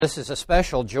This is a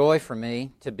special joy for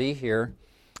me to be here,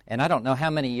 and I don't know how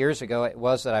many years ago it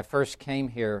was that I first came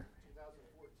here.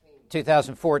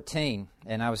 2014,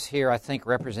 and I was here, I think,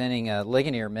 representing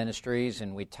Ligonier Ministries,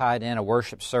 and we tied in a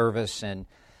worship service, and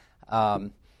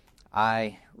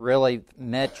I really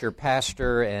met your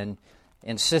pastor and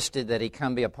insisted that he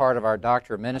come be a part of our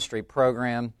Doctor of Ministry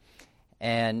program,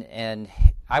 and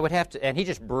I would have to, and he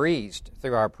just breezed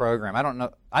through our program. I don't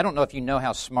know if you know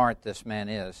how smart this man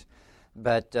is,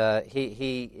 but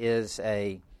he is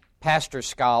a pastor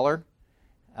scholar.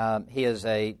 He is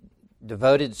a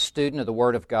devoted student of the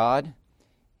Word of God.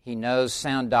 He knows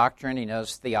sound doctrine. He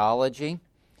knows theology.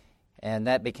 And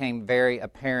that became very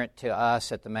apparent to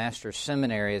us at the Master's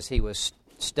Seminary as he was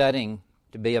studying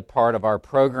to be a part of our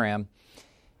program.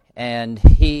 And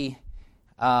he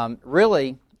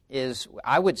really is,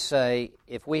 I would say,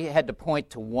 if we had to point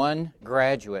to one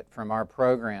graduate from our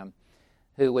program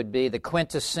who would be the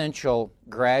quintessential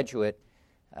graduate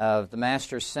of the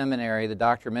Master's Seminary, the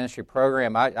Doctor of Ministry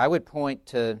program, I would point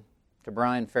to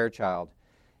Brian Fairchild.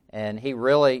 And he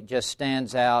really just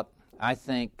stands out, I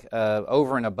think,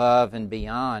 over and above and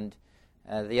beyond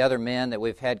the other men that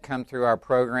we've had come through our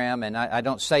program. And I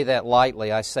don't say that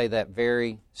lightly. I say that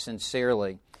very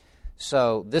sincerely.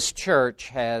 So this church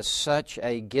has such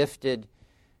a gifted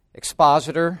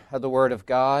expositor of the Word of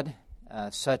God,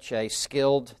 such a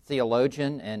skilled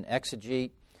theologian and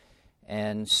exegete,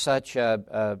 and such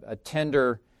a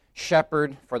tender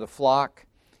shepherd for the flock.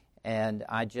 And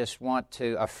I just want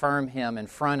to affirm him in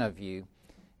front of you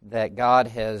that God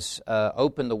has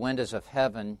opened the windows of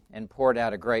heaven and poured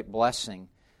out a great blessing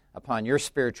upon your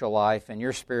spiritual life and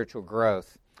your spiritual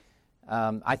growth.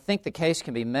 I think the case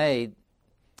can be made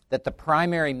that the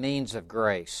primary means of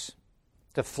grace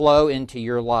to flow into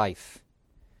your life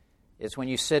is when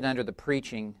you sit under the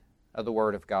preaching of the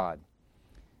Word of God.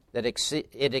 That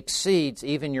it exceeds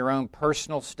even your own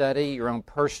personal study, your own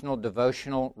personal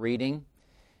devotional reading.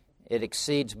 It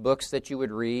exceeds books that you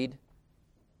would read.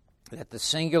 That the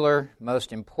singular,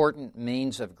 most important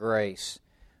means of grace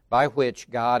by which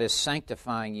God is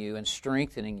sanctifying you and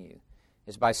strengthening you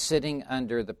is by sitting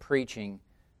under the preaching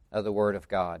of the Word of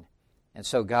God. And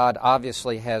so God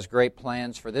obviously has great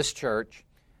plans for this church.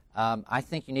 I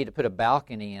think you need to put a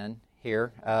balcony in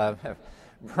here.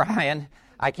 Brian,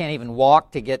 I can't even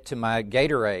walk to get to my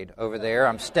Gatorade over there.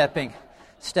 I'm stepping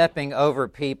over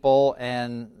people,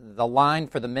 and the line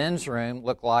for the men's room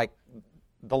looked like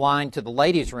the line to the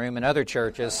ladies' room in other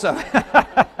churches. So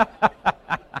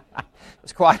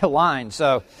it's quite a line.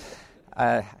 So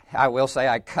I will say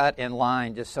I cut in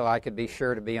line just so I could be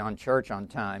sure to be on church on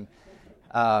time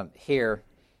here.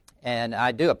 And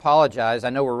I do apologize.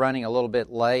 I know we're running a little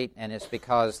bit late, and it's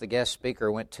because the guest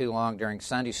speaker went too long during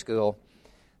Sunday school.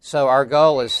 So our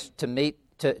goal is to beat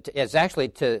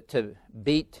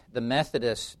the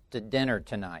Methodists to dinner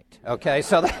tonight. Okay,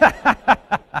 so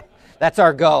that's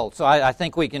our goal. So I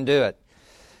think we can do it.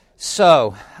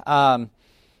 So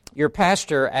your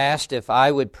pastor asked if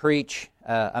I would preach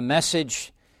a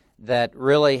message that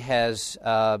really has,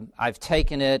 I've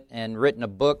taken it and written a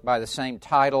book by the same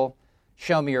title,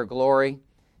 Show Me Your Glory.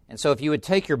 And so if you would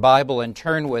take your Bible and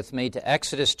turn with me to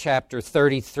Exodus chapter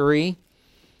 33.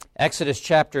 Exodus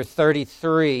chapter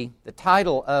 33, the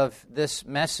title of this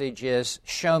message is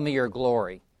Show Me Your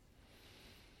Glory.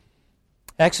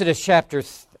 Exodus chapter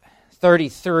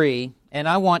 33, and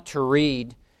I want to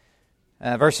read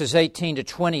verses 18 to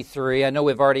 23. I know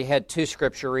we've already had two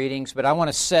scripture readings, but I want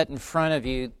to set in front of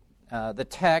you the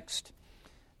text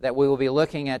that we will be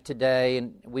looking at today,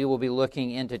 and we will be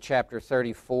looking into chapter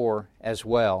 34 as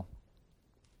well.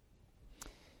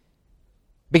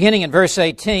 Beginning in verse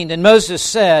 18, Then Moses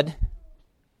said,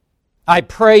 I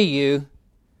pray you,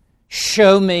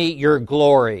 show me your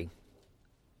glory.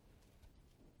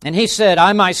 And he said,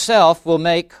 I myself will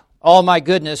make all my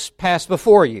goodness pass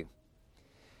before you,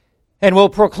 and will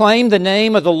proclaim the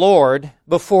name of the Lord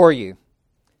before you.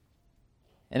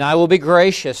 And I will be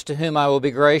gracious to whom I will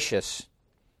be gracious,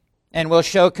 and will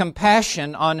show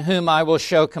compassion on whom I will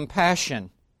show compassion.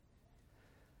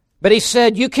 But he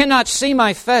said, You cannot see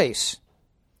my face,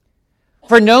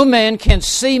 for no man can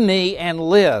see me and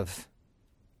live.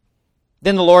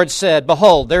 Then the Lord said,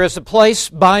 Behold, there is a place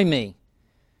by me,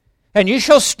 and you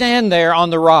shall stand there on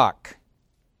the rock.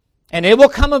 And it will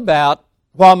come about,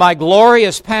 while my glory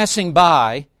is passing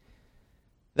by,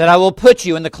 that I will put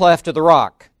you in the cleft of the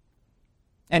rock,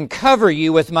 and cover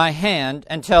you with my hand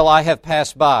until I have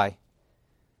passed by.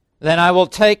 Then I will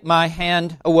take my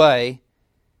hand away,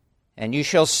 and you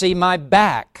shall see my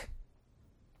back,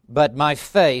 but my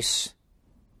face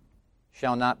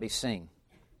shall not be seen.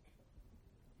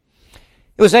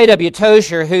 It was A.W.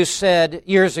 Tozer who said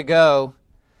years ago,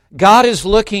 God is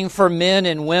looking for men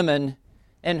and women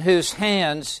in whose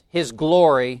hands His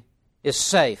glory is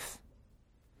safe.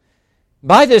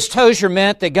 By this, Tozer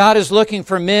meant that God is looking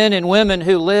for men and women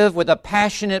who live with a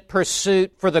passionate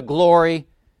pursuit for the glory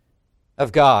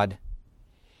of God.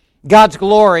 God's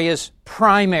glory is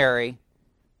primary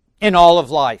in all of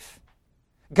life.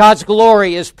 God's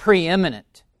glory is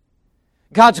preeminent.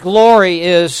 God's glory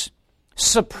is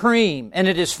supreme, and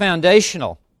it is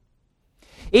foundational.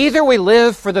 Either we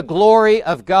live for the glory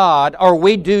of God or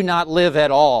we do not live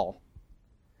at all.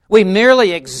 We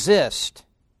merely exist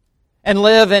and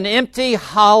live an empty,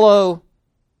 hollow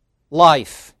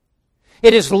life.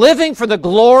 It is living for the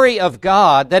glory of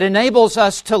God that enables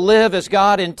us to live as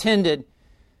God intended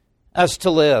us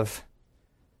to live.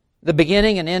 The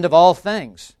beginning and end of all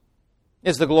things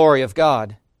is the glory of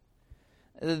God.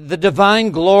 The divine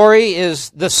glory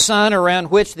is the sun around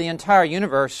which the entire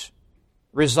universe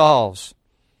revolves.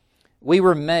 We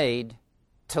were made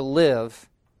to live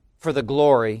for the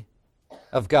glory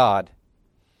of God.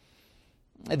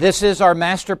 This is our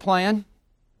master plan.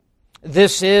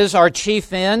 This is our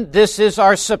chief end. This is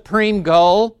our supreme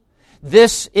goal.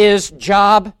 This is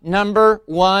job number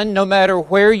one, no matter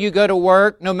where you go to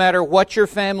work, no matter what your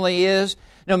family is,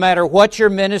 no matter what your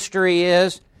ministry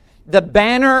is. The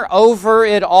banner over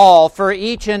it all for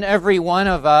each and every one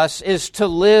of us is to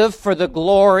live for the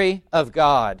glory of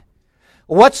God.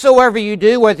 Whatsoever you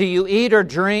do, whether you eat or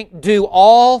drink, do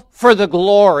all for the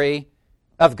glory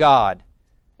of God.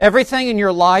 Everything in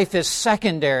your life is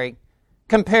secondary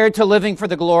compared to living for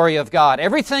the glory of God.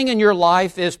 Everything in your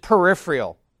life is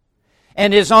peripheral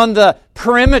and is on the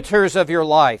perimeters of your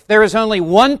life. There is only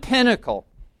one pinnacle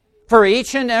for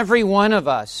each and every one of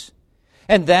us,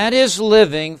 and that is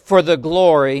living for the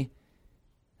glory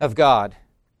of God.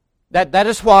 That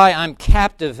is why I'm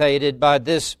captivated by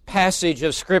this passage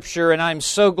of Scripture, and I'm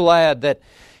so glad that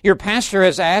your pastor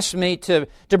has asked me to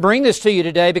bring this to you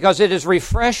today, because it has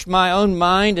refreshed my own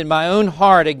mind and my own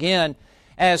heart again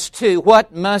as to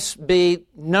what must be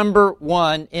number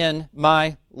one in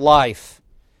my life.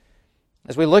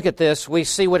 As we look at this, we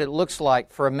see what it looks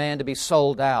like for a man to be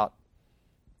sold out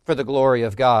for the glory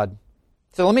of God.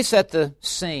 So let me set the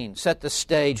scene, set the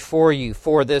stage for you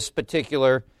for this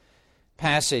particular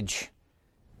passage.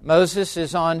 Moses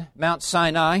is on Mount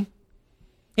Sinai.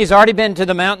 He's already been to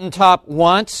the mountaintop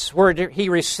once where he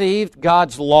received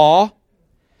God's law.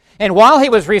 And while he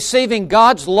was receiving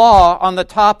God's law on the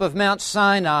top of Mount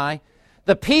Sinai,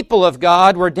 the people of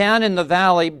God were down in the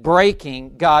valley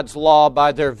breaking God's law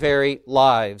by their very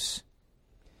lives.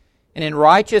 And in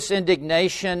righteous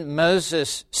indignation,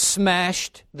 Moses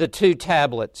smashed the 2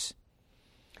 tablets.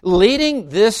 Leading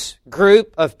this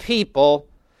group of people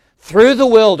through the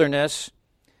wilderness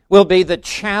will be the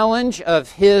challenge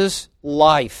of his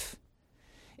life.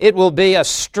 It will be a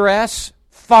stress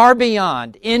far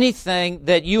beyond anything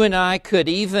that you and I could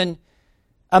even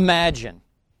imagine.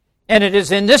 And it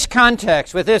is in this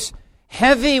context, with this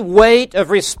heavy weight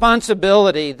of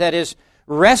responsibility that is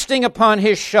resting upon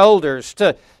his shoulders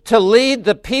to lead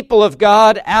the people of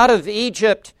God out of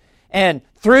Egypt and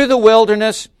through the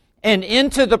wilderness and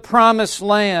into the promised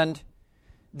land.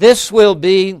 This will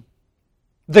be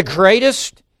the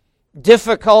greatest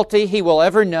difficulty he will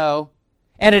ever know.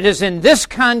 And it is in this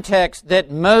context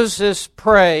that Moses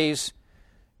prays,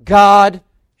 God,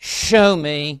 show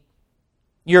me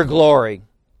your glory.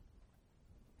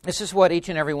 This is what each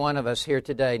and every one of us here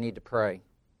today need to pray.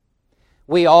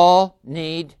 We all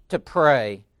need to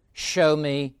pray, show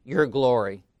me your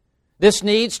glory. This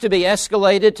needs to be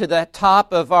escalated to the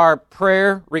top of our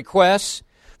prayer requests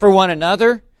for one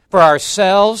another, for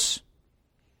ourselves.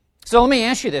 So let me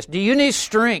ask you this. Do you need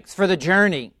strength for the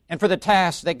journey and for the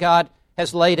task that God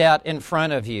has laid out in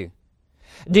front of you?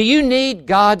 Do you need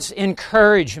God's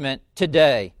encouragement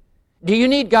today? Do you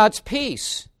need God's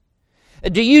peace?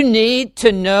 Do you need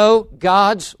to know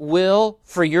God's will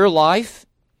for your life?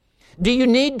 Do you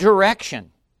need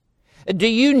direction? Do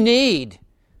you need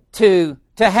to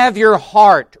have your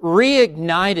heart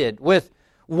reignited with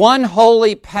one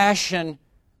holy passion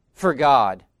for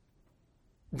God?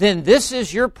 Then this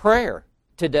is your prayer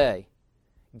today.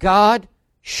 God,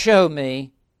 show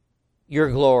me your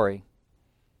glory.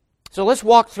 So let's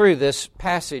walk through this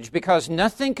passage, because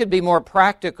nothing could be more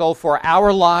practical for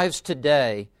our lives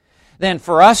today than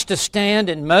for us to stand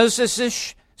in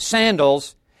Moses'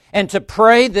 sandals and to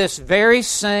pray this very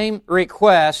same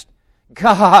request,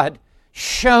 God,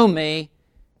 show me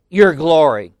your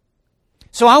glory.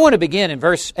 So I want to begin in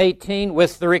verse 18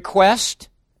 with the request.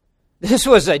 This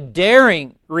was a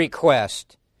daring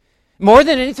request. More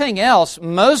than anything else,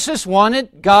 Moses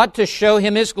wanted God to show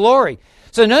him His glory.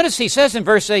 So notice he says in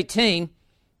verse 18,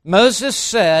 Moses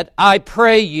said, I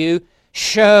pray you,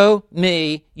 show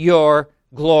me your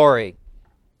glory.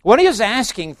 What he is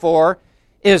asking for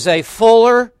is a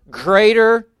fuller,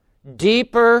 greater,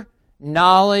 deeper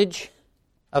knowledge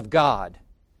of God.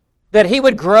 That he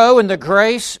would grow in the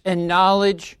grace and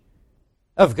knowledge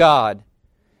of God.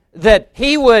 That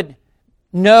he would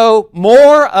know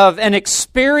more of an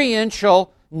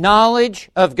experiential knowledge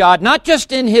of God, not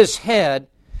just in his head,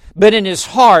 but in his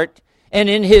heart and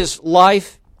in his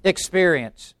life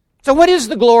experience. So what is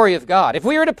the glory of God? If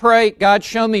we were to pray, God,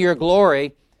 show me your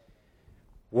glory,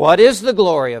 what is the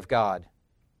glory of God?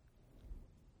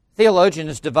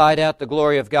 Theologians divide out the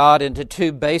glory of God into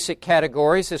two basic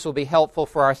categories. This will be helpful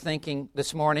for our thinking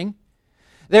this morning.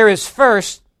 There is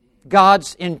first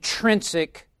God's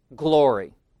intrinsic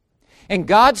glory. And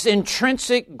God's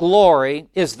intrinsic glory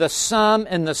is the sum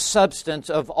and the substance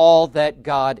of all that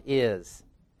God is.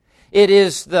 It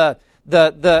is a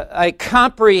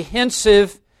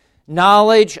comprehensive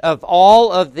knowledge of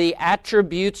all of the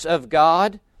attributes of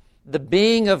God, the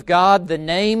being of God, the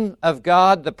name of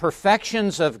God, the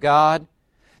perfections of God.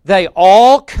 They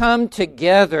all come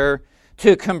together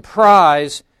to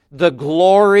comprise the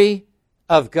glory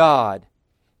of God.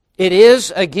 It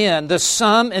is, again, the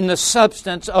sum and the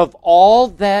substance of all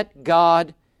that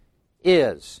God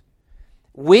is.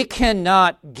 We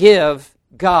cannot give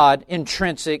God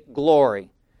intrinsic glory.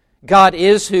 God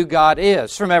is who God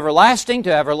is. From everlasting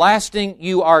to everlasting,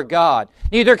 you are God.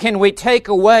 Neither can we take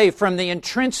away from the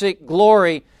intrinsic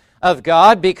glory of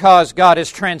God, because God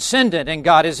is transcendent and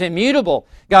God is immutable.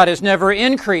 God is never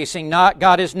increasing,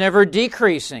 God is never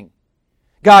decreasing.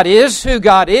 God is who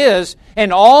God is,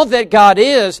 and all that God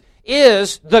is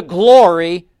the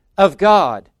glory of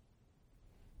God.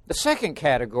 The second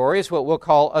category is what we'll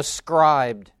call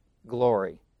ascribed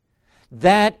glory.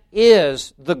 That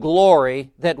is the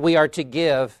glory that we are to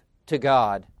give to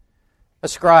God.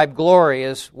 Ascribed glory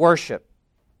is worship.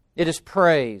 It is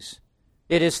praise.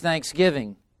 It is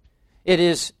thanksgiving. It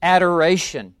is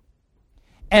adoration.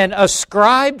 And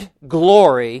ascribed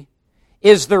glory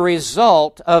is the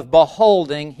result of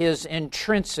beholding His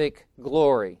intrinsic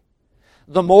glory.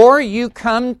 The more you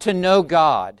come to know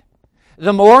God,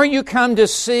 the more you come to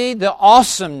see the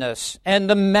awesomeness and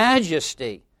the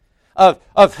majesty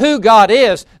of who God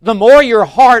is, the more your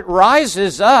heart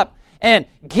rises up and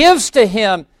gives to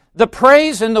Him the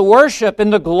praise and the worship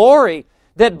and the glory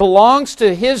that belongs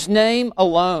to His name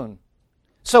alone.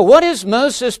 So what is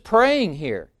Moses praying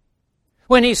here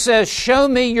when he says, show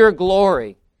me your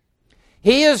glory?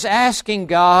 He is asking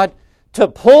God to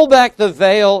pull back the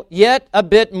veil yet a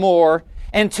bit more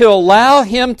and to allow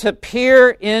him to peer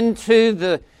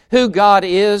into who God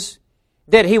is,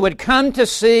 that he would come to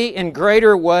see in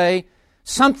greater way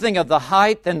something of the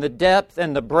height and the depth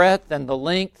and the breadth and the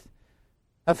length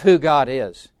of who God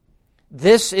is.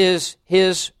 This is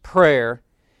his prayer.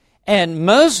 And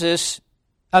Moses,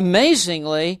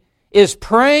 amazingly, is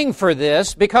praying for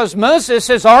this because Moses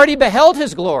has already beheld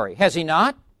his glory, has he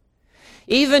not?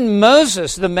 Even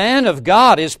Moses, the man of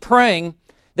God, is praying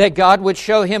that God would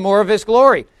show him more of His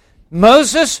glory.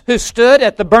 Moses, who stood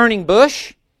at the burning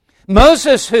bush,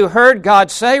 Moses, who heard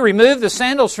God say, remove the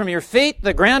sandals from your feet,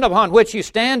 the ground upon which you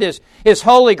stand is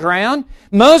holy ground.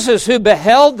 Moses, who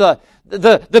beheld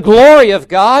the glory of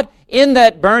God in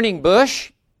that burning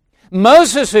bush.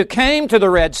 Moses, who came to the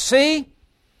Red Sea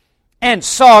and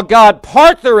saw God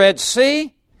part the Red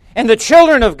Sea and the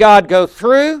children of God go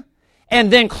through and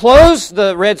then close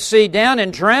the Red Sea down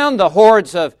and drown the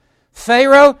hordes of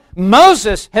Pharaoh.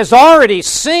 Moses has already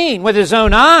seen with his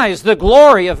own eyes the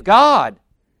glory of God.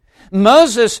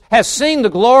 Moses has seen the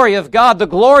glory of God, the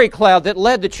glory cloud that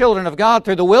led the children of God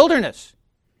through the wilderness.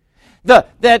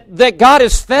 That God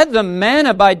has fed them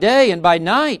manna by day and by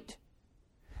night.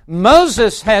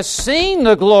 Moses has seen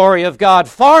the glory of God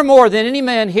far more than any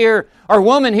man here or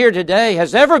woman here today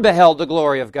has ever beheld the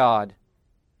glory of God.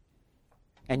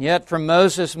 And yet from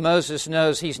Moses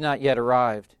knows he's not yet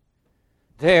arrived.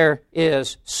 There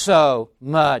is so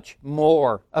much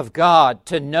more of God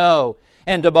to know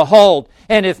and to behold.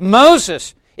 And if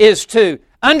Moses is to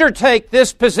undertake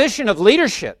this position of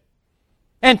leadership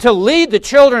and to lead the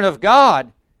children of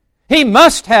God, he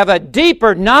must have a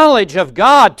deeper knowledge of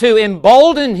God to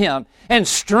embolden him and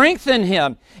strengthen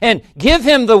him and give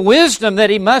him the wisdom that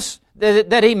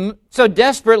he so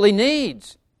desperately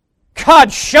needs.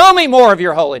 God, show me more of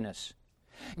your holiness.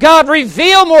 God,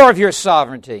 reveal more of your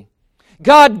sovereignty.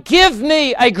 God, give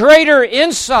me a greater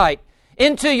insight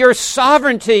into your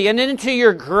sovereignty and into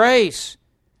your grace.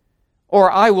 or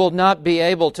I will not be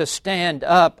able to stand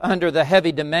up under the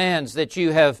heavy demands that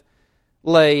you have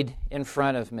laid in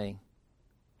front of me.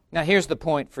 Now here's the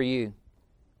point for you.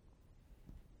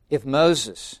 If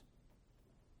Moses,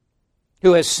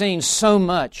 who has seen so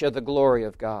much of the glory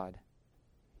of God,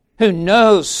 who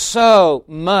knows so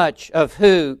much of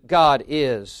who God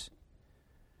is,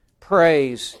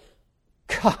 prays,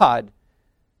 God,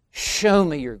 show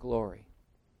me your glory,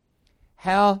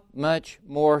 how much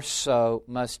more so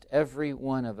must every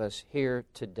one of us here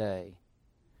today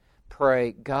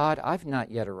pray, God, I've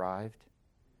not yet arrived.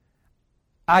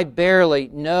 I barely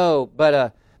know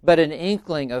but an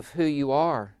inkling of who you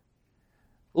are.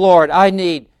 Lord, I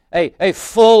need a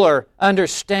fuller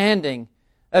understanding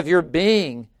of your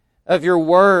being, of your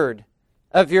word,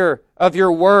 of your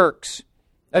works,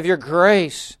 of your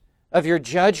grace, of your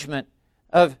judgments,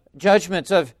 of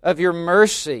your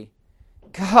mercy.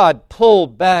 God, pull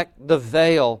back the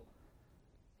veil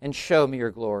and show me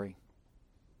your glory.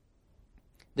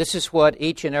 This is what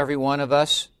each and every one of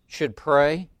us should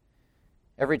pray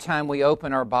every time we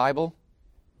open our Bible.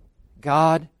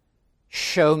 God,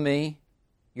 show me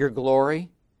your glory.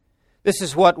 This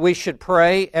is what we should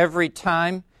pray every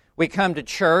time we come to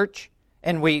church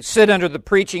and we sit under the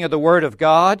preaching of the Word of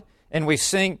God and we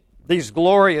sing these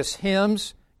glorious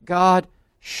hymns. God,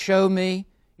 show me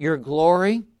your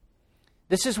glory.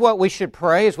 This is what we should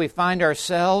pray as we find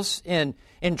ourselves in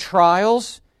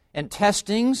trials and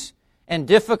testings and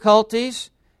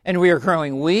difficulties, and we are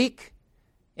growing weak.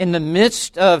 In the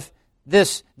midst of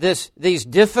these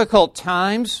difficult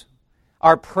times,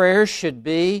 our prayers should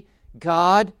be,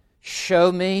 God,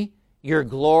 show me your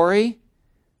glory.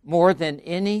 More than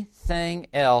anything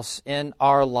else in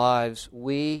our lives,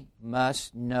 we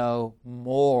must know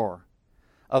more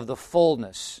of the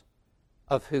fullness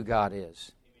of who God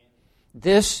is.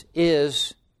 This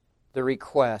is the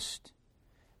request.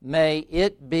 May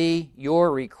it be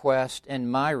your request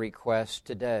and my request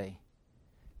today.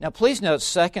 Now please note,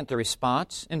 second, the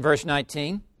response in verse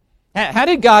 19. How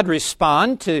did God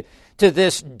respond to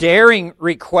this daring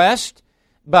request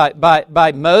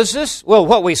by Moses? Well,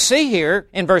 what we see here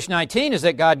in verse 19 is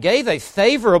that God gave a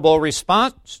favorable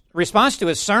response to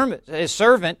his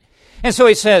servant. And so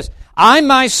he says, I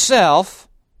myself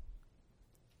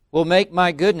will make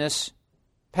my goodness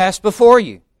pass before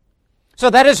you. So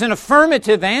that is an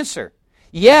affirmative answer.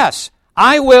 Yes,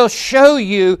 I will show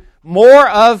you more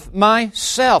of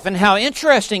myself. And how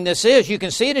interesting this is, you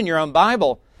can see it in your own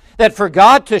Bible, that for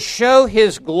God to show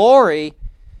His glory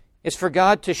is for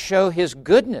God to show His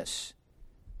goodness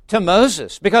to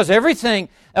Moses. Because everything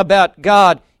about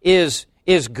God is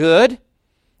good.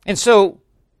 And so,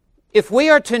 if we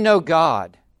are to know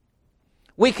God,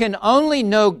 we can only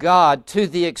know God to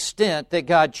the extent that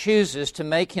God chooses to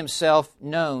make Himself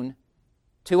known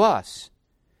to us.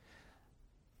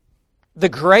 The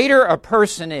greater a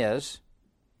person is,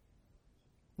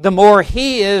 the more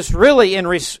he is really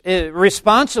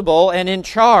responsible and in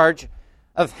charge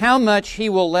of how much he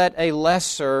will let a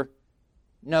lesser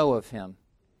know of him.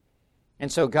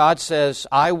 And so God says,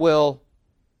 I will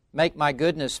make my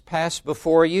goodness pass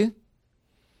before you.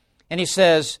 And He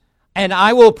says, and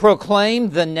I will proclaim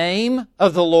the name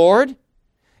of the Lord.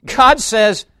 God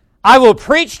says, I will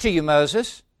preach to you,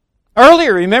 Moses.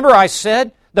 Earlier, remember I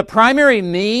said, the primary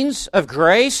means of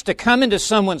grace to come into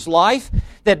someone's life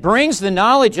that brings the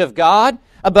knowledge of God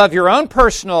above your own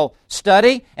personal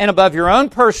study and above your own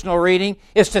personal reading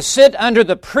is to sit under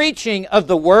the preaching of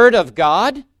the Word of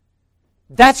God.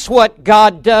 That's what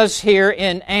God does here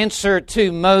in answer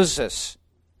to Moses.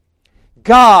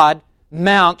 God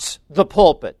mounts the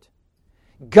pulpit.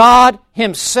 God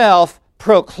Himself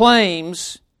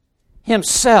proclaims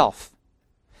Himself.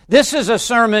 This is a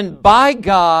sermon by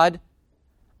God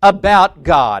about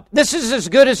God. This is as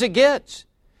good as it gets.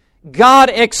 God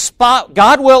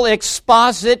will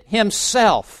exposit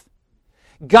Himself.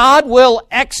 God will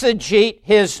exegete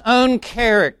His own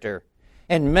character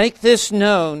and make this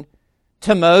known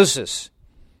to Moses.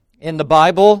 In the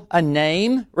Bible, a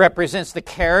name represents the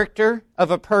character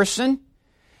of a person.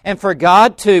 And for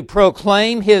God to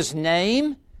proclaim His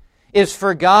name is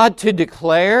for God to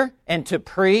declare and to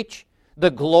preach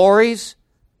the glories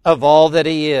of all that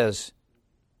He is.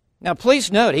 Now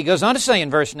please note, he goes on to say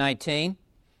in verse 19,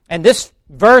 and this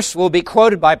verse will be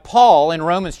quoted by Paul in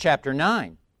Romans chapter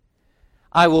 9,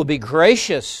 I will be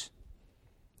gracious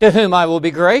to whom I will be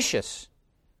gracious,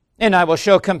 and I will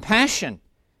show compassion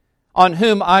on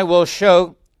whom I will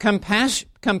show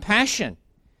compassion.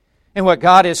 And what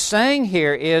God is saying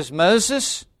here is,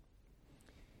 Moses,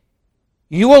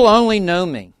 you will only know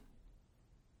me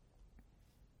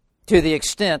to the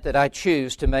extent that I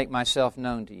choose to make myself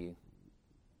known to you.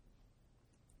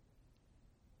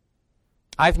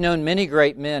 I've known many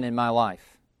great men in my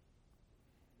life,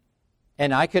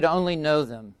 and I could only know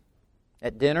them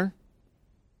at dinner,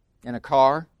 in a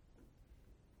car,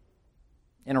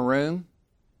 in a room,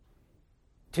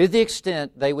 to the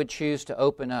extent they would choose to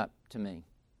open up to me.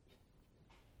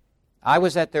 I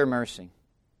was at their mercy.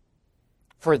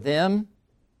 For them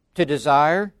to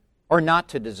desire or not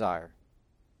to desire,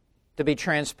 to be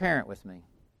transparent with me,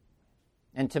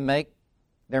 and to make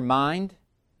their mind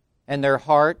and their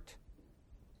heart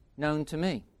known to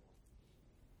me.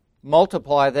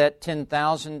 Multiply that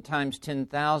 10,000 times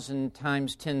 10,000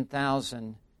 times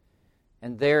 10,000,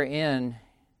 and therein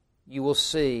you will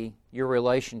see your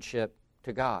relationship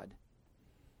to God.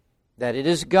 That it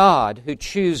is God who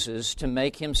chooses to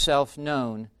make Himself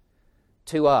known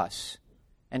to us,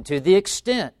 and to the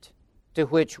extent to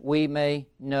which we may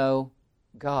know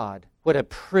God. What a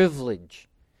privilege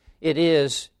it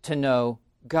is to know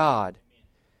God.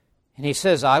 And He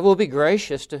says, I will be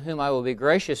gracious to whom I will be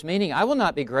gracious, meaning I will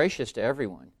not be gracious to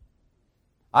everyone.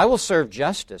 I will serve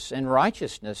justice and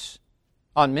righteousness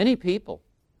on many people.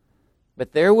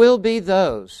 But there will be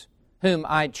those whom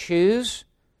I choose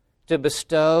to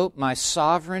bestow my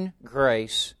sovereign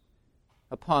grace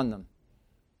upon them.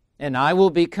 And I will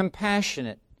be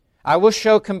compassionate. I will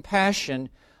show compassion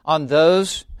on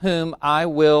those whom I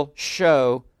will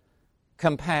show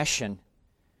compassion.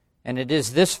 And it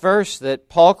is this verse that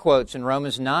Paul quotes in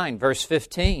Romans 9, verse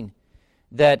 15,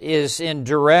 that is in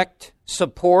direct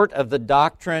support of the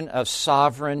doctrine of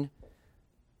sovereign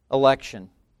election.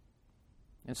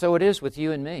 And so it is with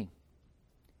you and me.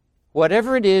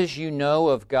 Whatever it is you know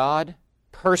of God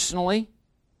personally,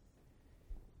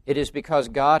 it is because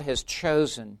God has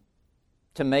chosen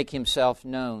to make Himself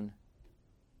known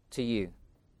to you.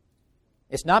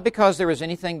 It's not because there was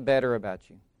anything better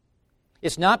about you.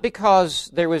 It's not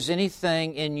because there was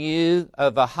anything in you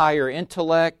of a higher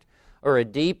intellect or a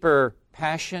deeper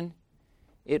passion.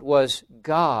 It was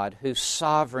God who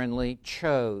sovereignly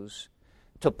chose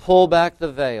to pull back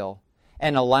the veil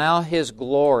and allow His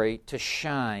glory to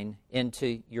shine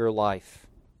into your life.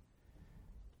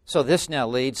 So this now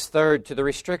leads, third, to the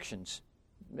restrictions.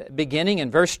 Beginning in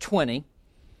verse 20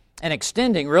 and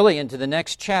extending really into the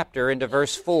next chapter, into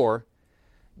verse 4,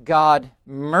 God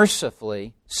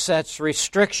mercifully sets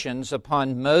restrictions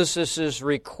upon Moses'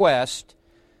 request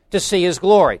to see His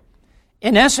glory.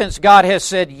 In essence, God has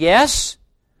said, yes,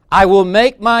 I will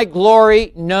make my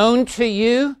glory known to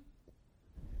you,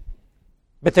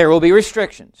 but there will be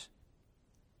restrictions.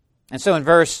 And so in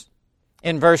verse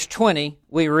 20,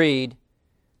 we read,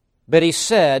 but He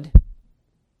said,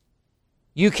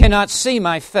 you cannot see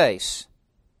my face,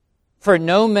 for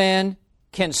no man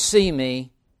can see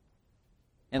me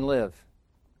and live.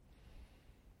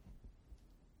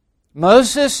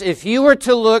 Moses, if you were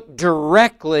to look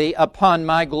directly upon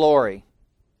my glory,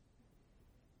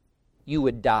 you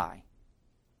would die.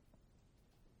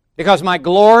 Because my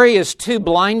glory is too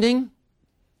blinding,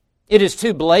 it is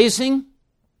too blazing,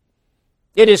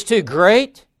 it is too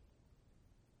great.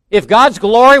 If God's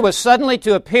glory was suddenly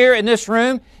to appear in this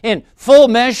room in full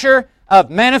measure of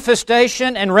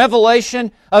manifestation and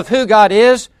revelation of who God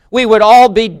is, we would all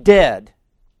be dead.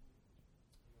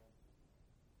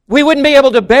 We wouldn't be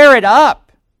able to bear it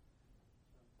up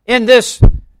in this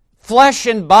flesh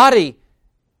and bone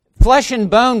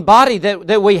body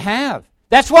that we have.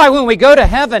 That's why when we go to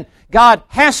heaven, God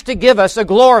has to give us a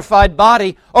glorified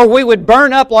body, or we would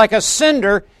burn up like a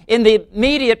cinder in the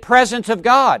immediate presence of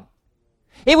God.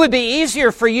 It would be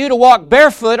easier for you to walk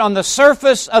barefoot on the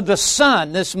surface of the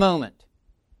sun this moment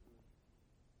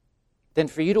than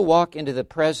for you to walk into the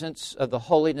presence of the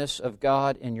holiness of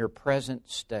God in your present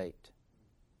state.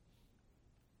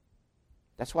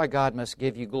 That's why God must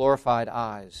give you glorified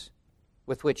eyes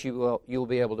with which you will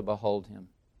be able to behold Him.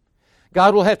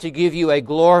 God will have to give you a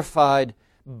glorified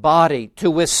body to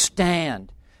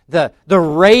withstand the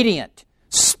radiant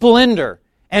splendor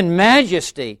and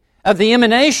majesty of the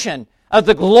emanation of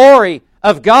the glory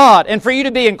of God. And for you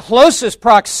to be in closest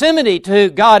proximity to who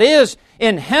God is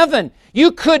in heaven,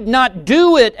 you could not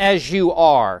do it as you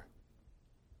are.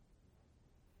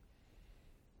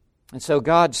 And so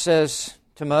God says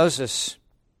to Moses,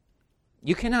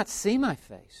 you cannot see my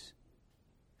face.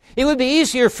 It would be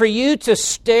easier for you to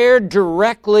stare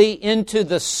directly into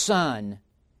the sun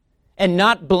and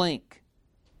not blink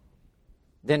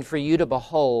than for you to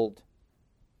behold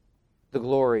the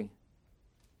glory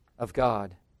of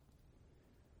God.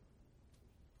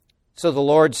 So the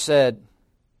Lord said,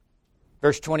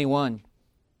 verse 21,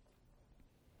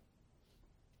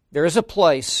 there is a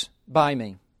place by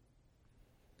me,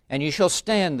 and you shall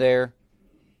stand there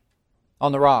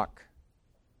on the rock.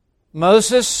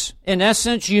 Moses, in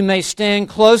essence, you may stand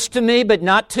close to me, but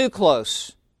not too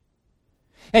close.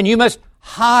 And you must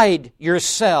hide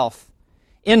yourself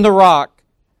in the rock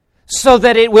so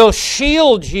that it will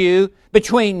shield you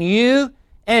between you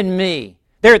and me.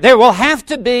 There will have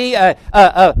to be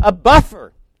a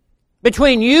buffer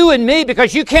between you and me,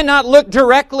 because you cannot look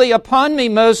directly upon me,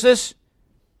 Moses,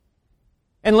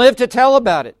 and live to tell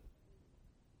about it.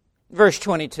 Verse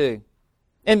 22.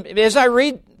 And as I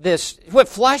read this, what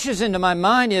flashes into my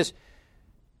mind is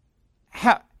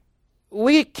how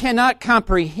we cannot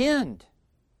comprehend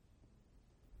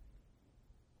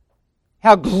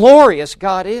how glorious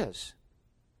God is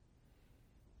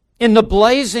in the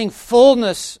blazing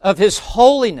fullness of His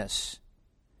holiness,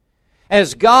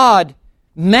 as God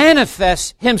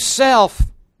manifests Himself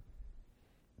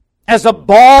as a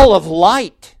ball of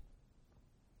light.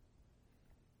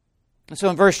 And so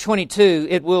in verse 22,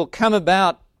 it will come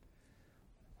about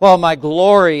while my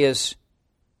glory is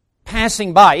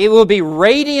passing by. It will be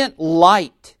radiant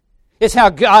light. It's how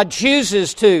God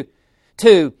chooses to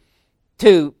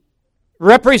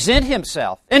represent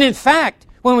Himself. And in fact,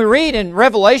 when we read in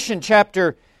Revelation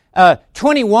chapter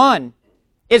 21,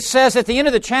 it says at the end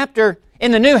of the chapter,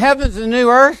 in the new heavens and the new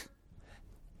earth,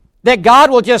 that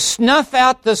God will just snuff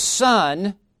out the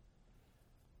sun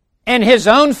and His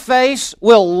own face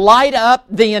will light up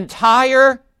the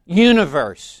entire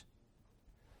universe.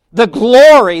 The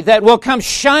glory that will come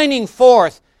shining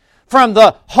forth from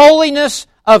the holiness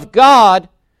of God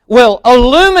will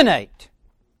illuminate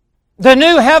the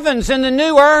new heavens and the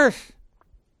new earth.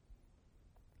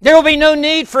 There will be no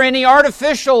need for any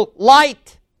artificial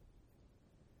light.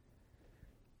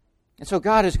 And so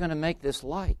God is going to make this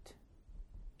light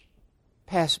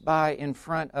pass by in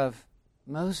front of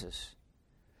Moses.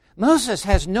 Moses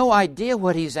has no idea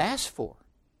what he's asked for.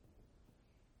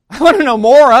 I want to know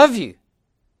more of you.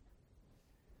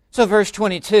 So verse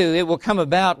 22, it will come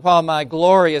about while my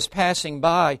glory is passing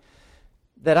by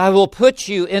that I will put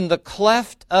you in the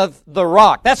cleft of the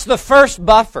rock. That's the first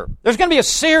buffer. There's going to be a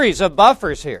series of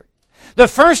buffers here. The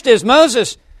first is,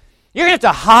 Moses, you're going to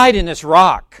have to hide in this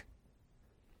rock.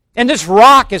 And this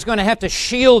rock is going to have to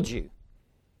shield you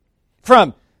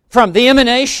from the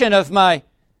emanation of my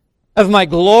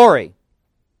glory.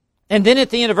 And then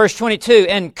at the end of verse 22,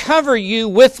 and cover you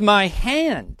with my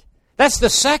hand. That's the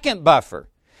second buffer.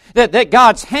 That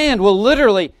God's hand will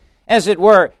literally, as it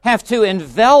were, have to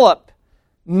envelop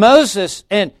Moses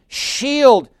and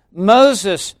shield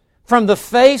Moses from the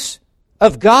face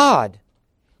of God.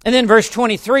 And then verse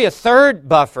 23, a third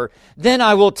buffer. Then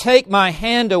I will take my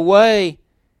hand away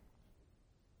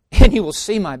and you will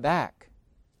see my back.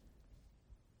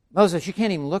 Moses, you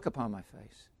can't even look upon my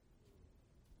face.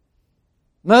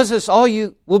 Moses, all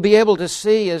you will be able to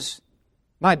see is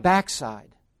my backside.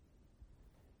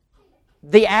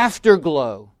 The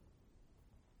afterglow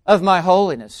of my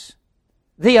holiness.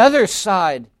 The other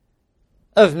side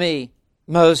of me,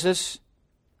 Moses.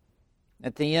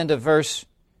 At the end of verse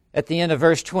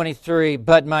 23,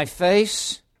 but my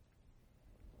face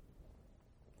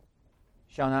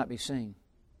shall not be seen.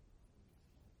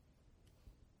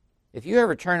 If you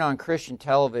ever turn on Christian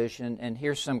television and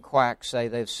hear some quack say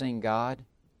they've seen God,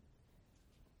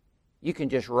 you can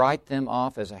just write them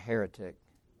off as a heretic.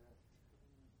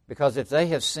 Because if they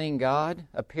have seen God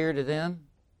appear to them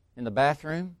in the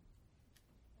bathroom,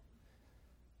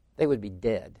 they would be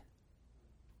dead.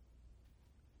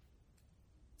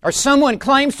 Or someone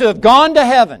claims to have gone to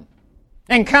heaven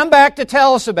and come back to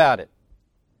tell us about it.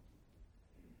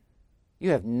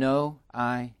 You have no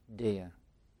idea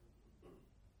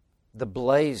the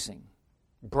blazing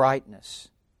brightness,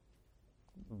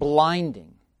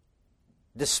 blinding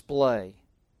display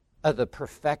of the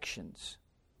perfections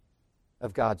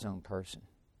of God's own person.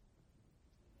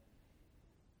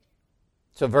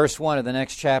 So verse 1 of the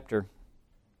next chapter.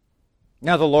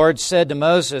 Now the Lord said to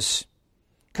Moses,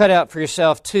 cut out for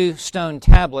yourself 2 stone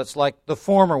tablets like the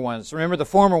former ones. Remember, the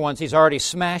former ones, He's already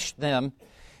smashed them.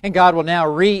 And God will now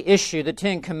reissue the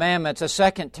 10 Commandments a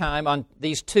second time on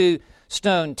these 2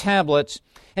 stone tablets.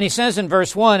 And He says in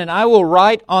verse 1, and I will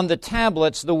write on the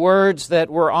tablets the words that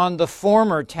were on the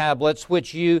former tablets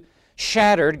which you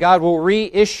shattered. God will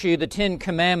reissue the 10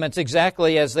 Commandments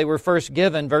exactly as they were first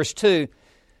given. Verse 2,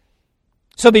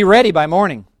 so be ready by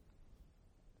morning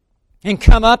and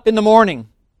come up in the morning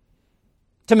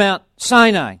to Mount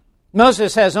Sinai.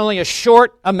 Moses has only a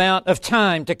short amount of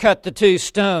time to cut the 2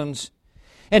 stones.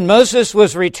 And Moses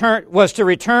was to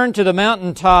return to the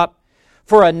mountaintop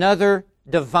for another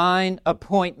divine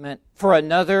appointment, for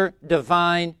another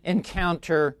divine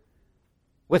encounter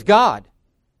with God.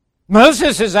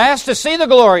 Moses is asked to see the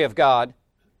glory of God.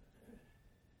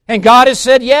 And God has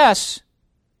said, yes,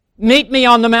 meet me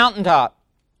on the mountaintop,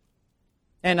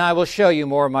 and I will show you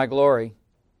more of my glory.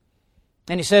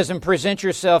 And he says, and present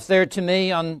yourself there to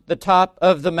me on the top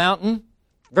of the mountain.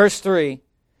 Verse 3,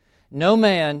 no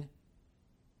man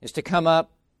is to come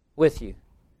up with you.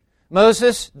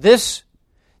 Moses, this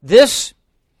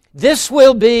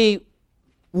will be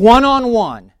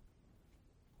one-on-one,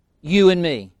 you and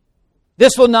me.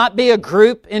 This will not be a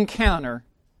group encounter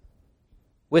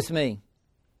with me.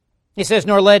 He says,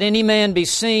 nor let any man be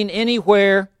seen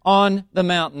anywhere on the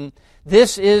mountain.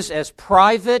 This is as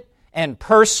private and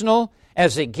personal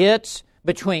as it gets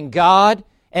between God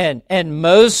and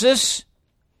Moses.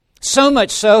 So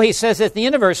much so, he says at the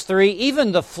end of verse 3,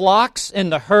 even the flocks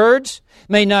and the herds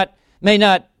may not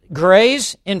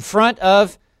graze in front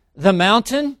of the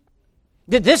mountain.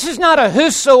 This is not a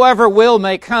whosoever will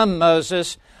may come,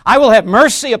 Moses. I will have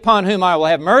mercy upon whom I will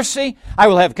have mercy. I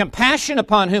will have compassion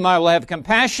upon whom I will have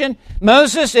compassion.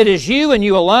 Moses, it is you and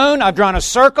you alone. I've drawn a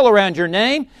circle around your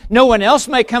name. No one else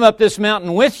may come up this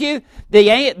mountain with you. The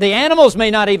animals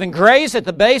may not even graze at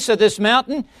the base of this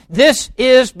mountain. This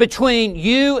is between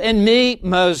you and me,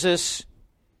 Moses.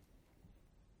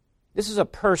 This is a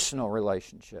personal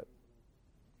relationship.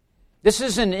 This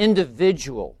is an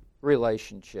individual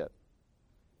relationship.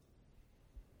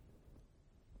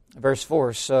 Verse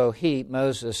 4, so he,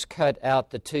 Moses, cut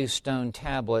out the 2 stone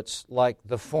tablets like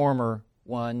the former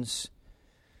ones.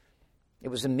 It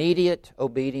was immediate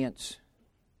obedience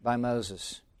by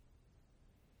Moses.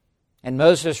 And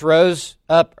Moses rose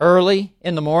up early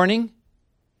in the morning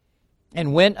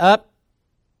and went up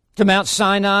to Mount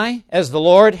Sinai as the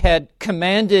Lord had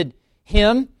commanded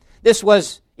him. This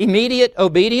was immediate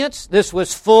obedience. This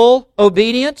was full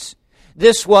obedience.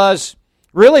 This was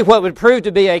really what would prove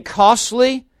to be a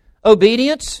costly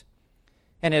obedience.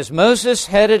 And as Moses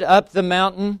headed up the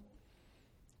mountain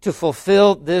to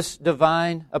fulfill this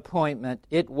divine appointment,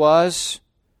 it was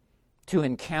to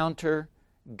encounter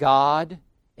God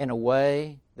in a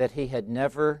way that he had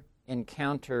never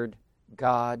encountered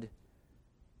God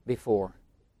before.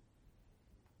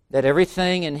 That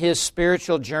everything in his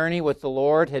spiritual journey with the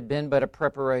Lord had been but a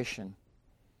preparation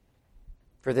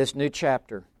for this new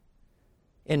chapter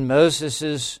in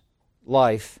Moses'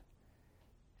 life,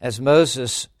 as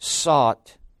Moses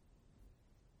sought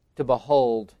to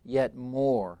behold yet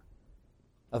more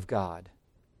of God.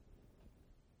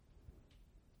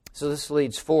 So this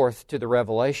leads forth to the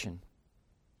revelation.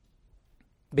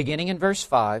 Beginning in verse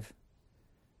 5,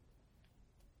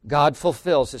 God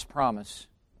fulfills His promise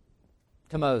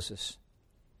to Moses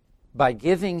by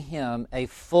giving him a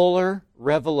fuller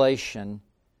revelation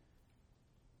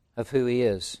of who He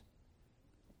is.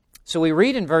 So we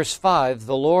read in verse 5,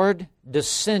 the Lord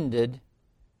descended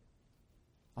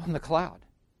on the cloud.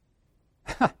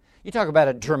 You talk about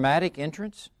a dramatic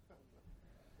entrance.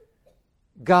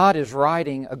 God is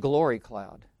riding a glory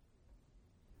cloud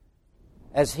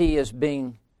as He is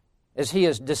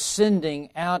descending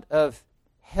out of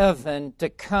heaven to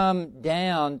come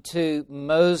down to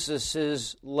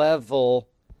Moses' level.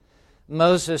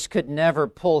 Moses could never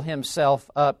pull himself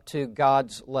up to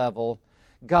God's level.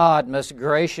 God must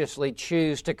graciously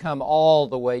choose to come all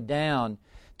the way down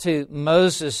to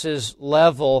Moses'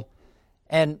 level,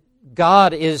 and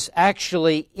God is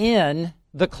actually in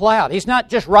the cloud. He's not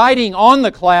just riding on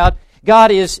the cloud. God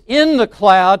is in the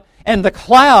cloud, and the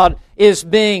cloud is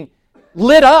being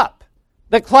lit up.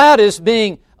 The cloud is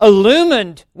being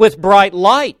illumined with bright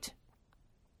light.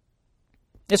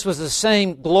 This was the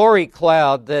same glory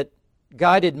cloud that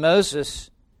guided Moses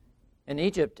in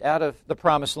Egypt out of the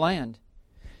promised land.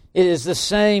 It is the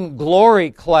same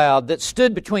glory cloud that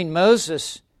stood between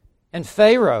Moses and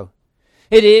Pharaoh.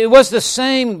 It was the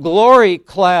same glory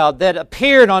cloud that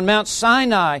appeared on Mount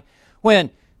Sinai when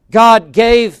God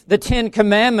gave the 10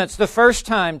 Commandments the first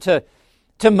time to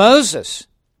Moses.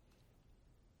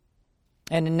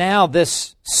 And now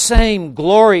this same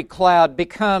glory cloud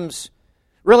becomes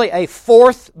really a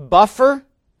fourth buffer.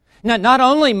 Now, not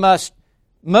only must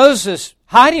Moses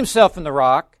hide himself in the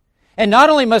rock, and not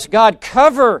only must God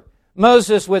cover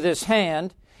Moses with His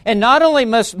hand, and not only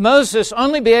must Moses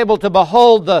only be able to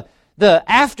behold the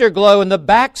afterglow and the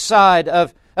backside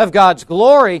of God's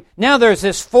glory, now there's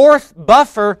this fourth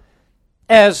buffer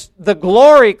as the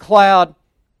glory cloud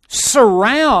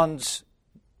surrounds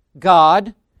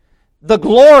God. The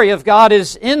glory of God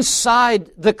is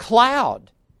inside the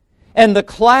cloud. And the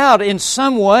cloud in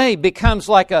some way becomes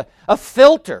like a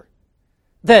filter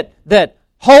that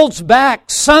holds back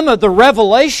some of the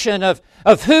revelation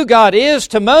of who God is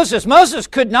to Moses. Moses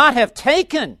could not have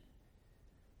taken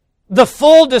the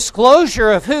full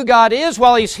disclosure of who God is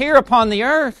while he's here upon the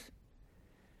earth.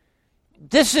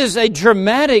 This is a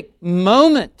dramatic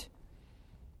moment.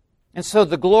 And so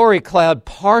the glory cloud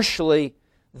partially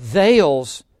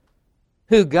veils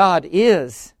who God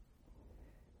is.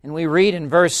 And we read in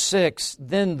verse 6,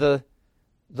 then the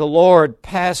Lord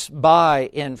passed by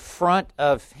in front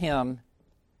of him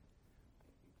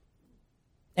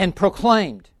and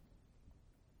proclaimed.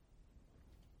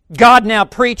 God now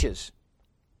preaches.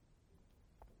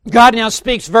 God now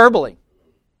speaks verbally.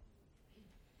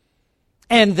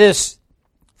 And this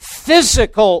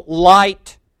physical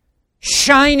light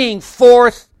shining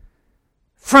forth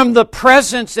from the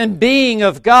presence and being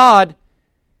of God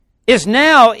is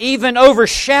now even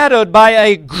overshadowed by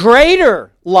a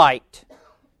greater light.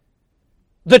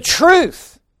 The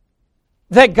truth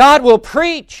that God will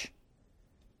preach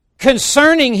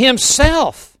concerning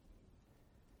Himself.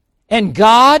 And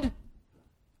God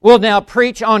will now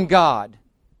preach on God.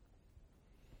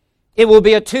 It will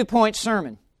be a 2-point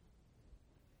sermon.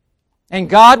 And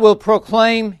God will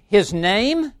proclaim His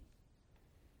name,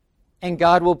 and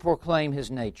God will proclaim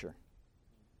His nature.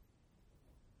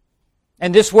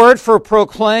 And this word for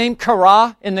proclaim,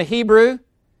 kara in the Hebrew,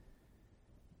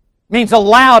 means a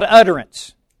loud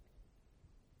utterance.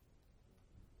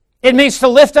 It means to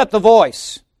lift up the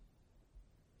voice.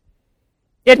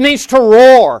 It means to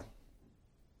roar.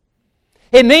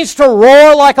 It means to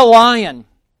roar like a lion.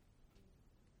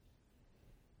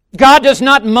 God does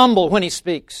not mumble when He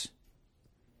speaks.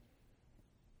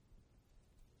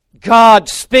 God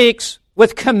speaks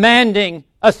with commanding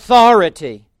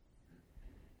authority.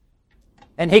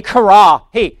 And He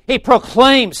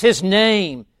proclaims His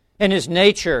name and His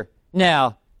nature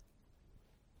now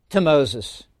to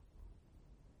Moses.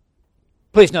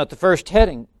 Please note the first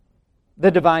heading,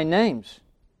 the divine names.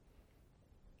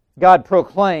 God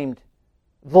proclaimed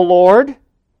the Lord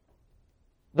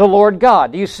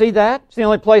God. Do you see that? It's the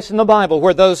only place in the Bible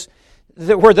where those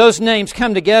names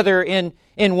come together in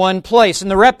one place. And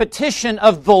the repetition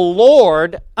of the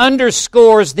Lord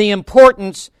underscores the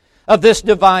importance of this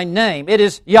divine name. It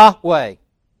is Yahweh.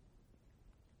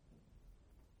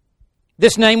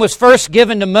 This name was first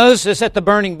given to Moses at the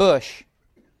burning bush.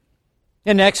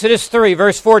 In Exodus 3,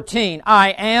 verse 14,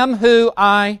 I am who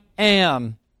I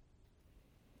am.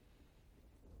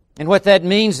 And what that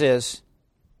means is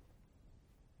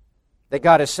that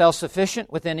God is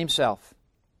self-sufficient within Himself.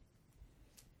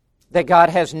 That God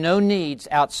has no needs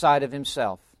outside of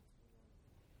Himself.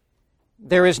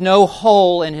 There is no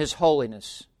hole in His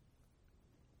holiness.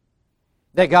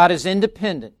 That God is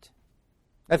independent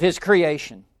of His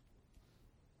creation.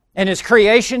 And His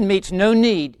creation meets no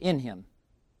need in Him.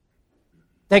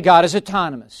 That God is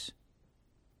autonomous.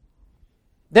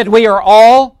 That we are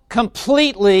all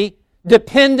completely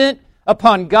dependent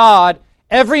upon God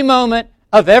every moment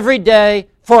of every day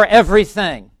for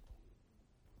everything.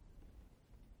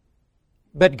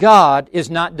 But God is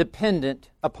not dependent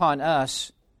upon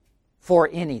us for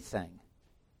anything.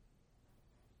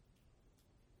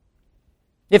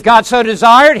 If God so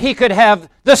desired, He could have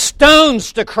the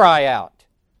stones to cry out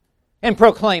and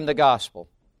proclaim the gospel.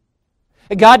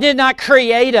 God did not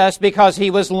create us because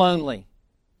He was lonely.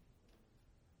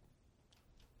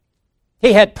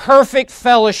 He had perfect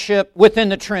fellowship within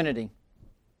the Trinity.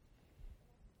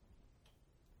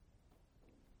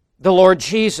 The Lord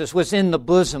Jesus was in the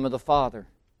bosom of the Father,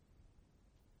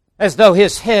 as though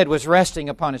His head was resting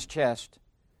upon His chest.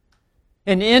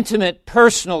 An intimate,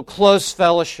 personal, close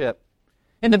fellowship.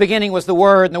 In the beginning was the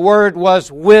Word, and the Word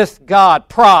was with God,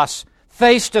 pros,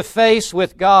 face to face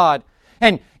with God.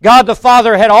 And God the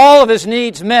Father had all of His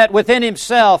needs met within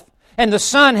Himself, and the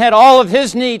Son had all of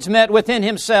His needs met within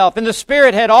Himself, and the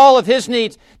Spirit had all of His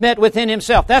needs met within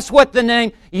Himself. That's what the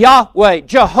name Yahweh,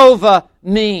 Jehovah,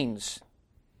 means.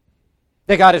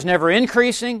 That God is never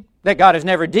increasing, that God is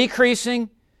never decreasing,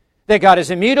 that God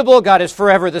is immutable, God is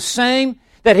forever the same,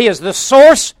 that He is the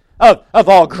source of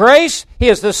all grace, He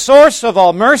is the source of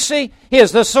all mercy, He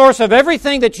is the source of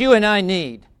everything that you and I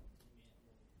need.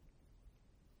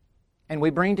 And we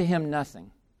bring to Him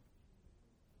nothing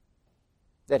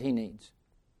that He needs.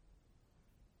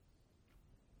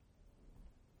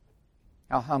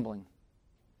 How humbling.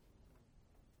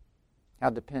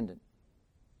 How dependent.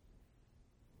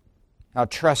 How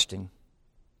trusting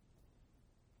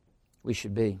we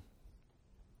should be.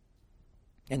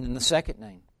 And then the second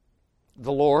name,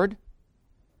 the Lord,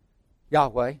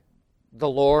 Yahweh, the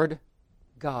Lord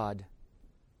God.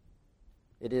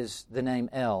 It is the name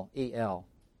El, E-L,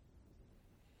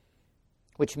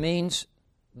 which means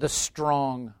the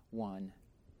strong one.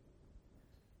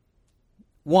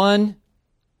 One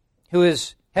who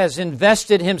has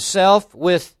invested Himself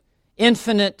with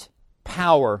infinite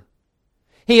power.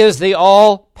 He is the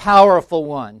all-powerful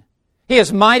one. He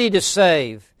is mighty to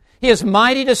save. He is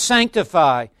mighty to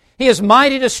sanctify. He is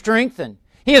mighty to strengthen.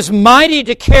 He is mighty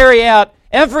to carry out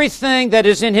everything that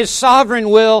is in His sovereign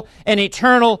will and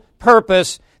eternal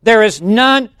purpose. There is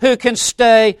none who can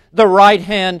stay the right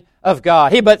hand of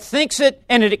God. He but thinks it,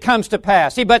 and it comes to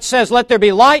pass. He but says, "Let there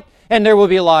be light," and there will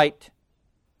be light.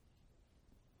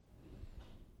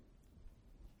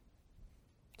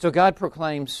 So God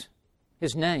proclaims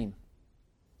His name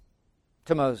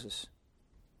to Moses.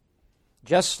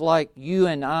 Just like you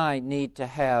and I need to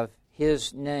have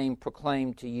His name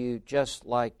proclaimed to you, just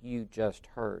like you just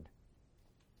heard.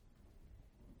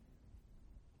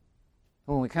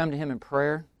 When we come to Him in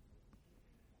prayer,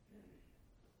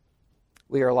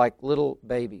 we are like little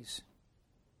babies,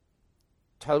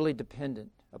 totally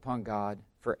dependent upon God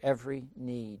for every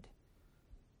need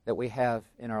that we have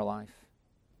in our life.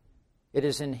 It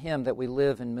is in Him that we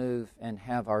live and move and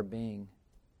have our being.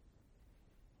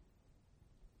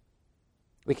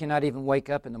 We cannot even wake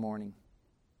up in the morning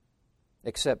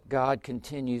except God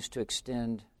continues to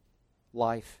extend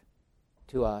life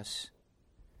to us.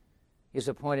 He has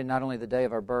appointed not only the day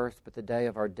of our birth, but the day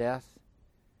of our death.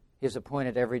 He has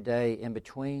appointed every day in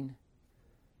between.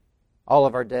 All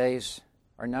of our days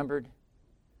are numbered.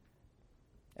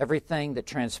 Everything that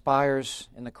transpires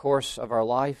in the course of our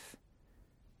life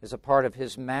is a part of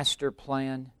His master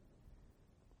plan.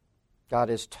 God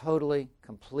is totally,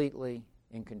 completely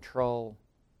in control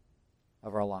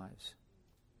of our lives.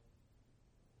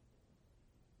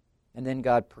 And then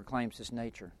God proclaims His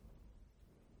nature.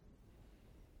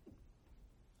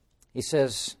 He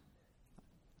says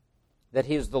that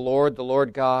He is the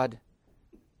Lord God,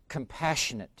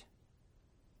 compassionate.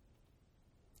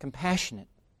 Compassionate.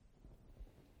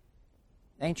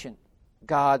 Ancient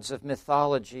gods of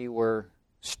mythology were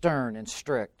stern and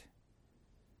strict.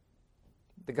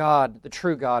 The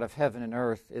true God of heaven and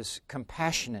earth, is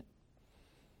compassionate.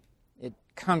 It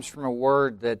comes from a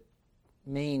word that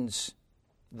means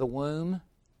the womb,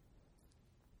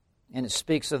 and it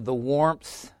speaks of the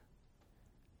warmth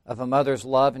of a mother's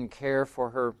love and care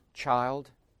for her child,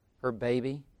 her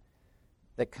baby,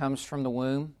 that comes from the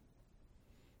womb.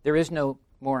 There is no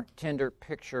more tender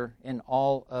picture in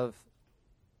all of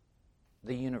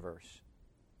the universe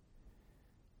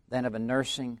than of a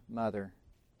nursing mother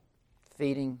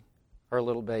feeding her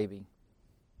little baby,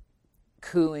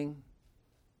 cooing,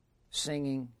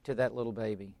 singing to that little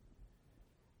baby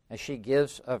as she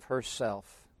gives of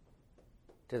herself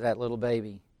to that little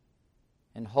baby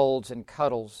and holds and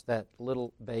cuddles that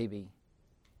little baby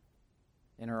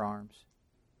in her arms.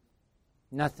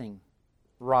 Nothing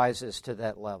rises to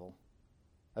that level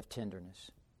of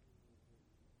tenderness.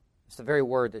 It's the very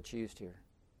word that's used here.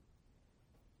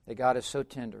 That God is so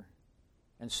tender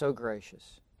and so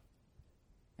gracious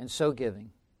and so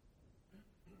giving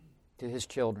to His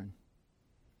children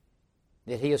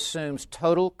that He assumes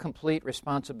total, complete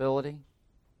responsibility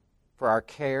for our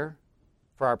care,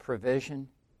 for our provision,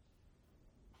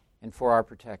 and for our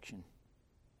protection.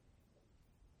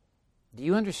 Do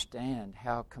you understand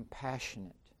how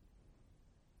compassionate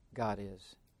God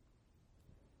is?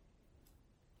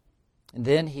 And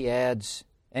then He adds,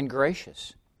 and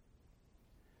gracious.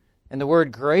 And the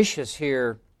word gracious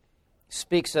here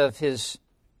speaks of His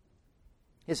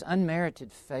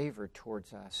unmerited favor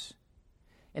towards us.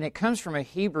 And it comes from a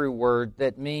Hebrew word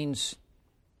that means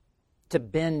to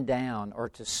bend down or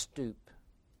to stoop.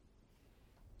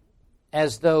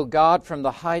 As though God from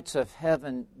the heights of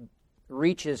heaven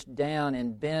reaches down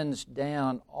and bends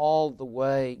down all the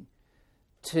way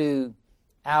to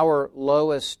our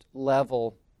lowest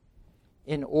level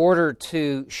in order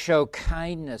to show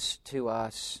kindness to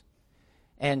us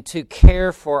and to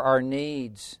care for our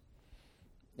needs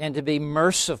and to be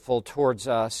merciful towards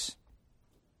us.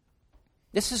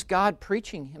 This is God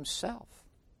preaching Himself.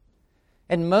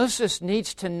 And Moses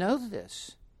needs to know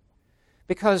this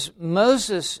because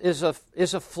Moses is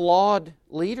a flawed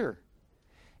leader.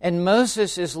 And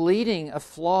Moses is leading a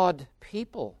flawed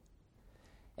people.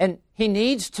 And he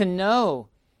needs to know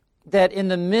that in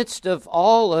the midst of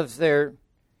all of their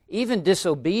even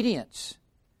disobedience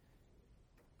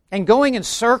and going in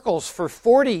circles for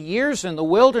 40 years in the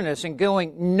wilderness and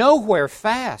going nowhere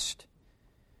fast,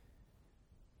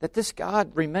 that this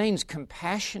God remains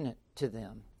compassionate to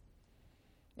them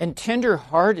and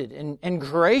tender-hearted and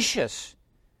gracious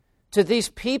to these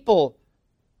people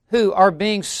who are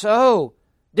being so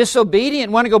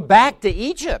disobedient, want to go back to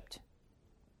Egypt.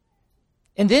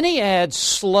 And then he adds,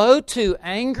 slow to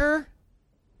anger.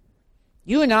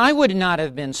 You and I would not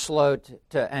have been slow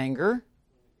to anger.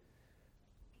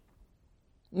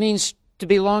 It means to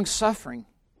be long-suffering,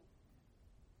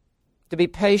 to be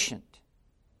patient,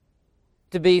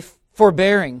 to be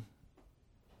forbearing,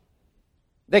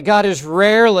 that God is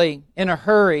rarely in a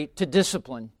hurry to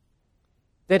discipline,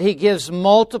 that He gives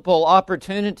multiple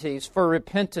opportunities for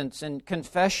repentance and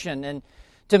confession and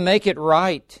to make it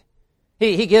right.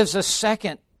 He gives a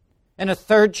second and a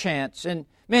third chance, and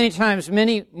many times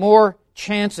many more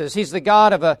chances. He's the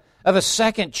God of a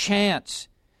second chance,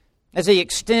 as He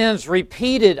extends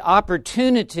repeated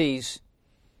opportunities,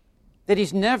 that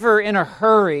He's never in a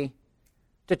hurry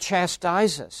to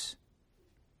chastise us.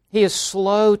 He is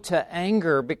slow to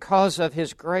anger because of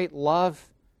His great love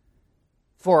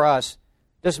for us.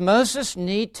 Does Moses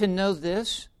need to know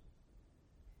this?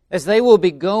 As they will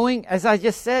be going, as I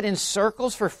just said, in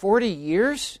circles for 40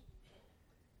 years?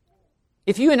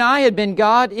 If you and I had been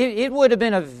God, it would have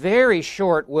been a very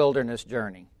short wilderness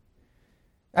journey.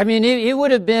 I mean, it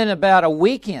would have been about a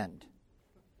weekend.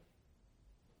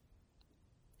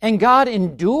 And God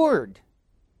endured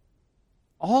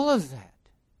all of that.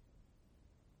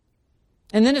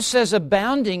 And then it says,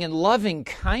 abounding in loving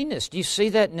kindness. Do you see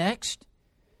that next?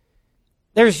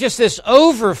 There's just this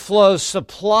overflow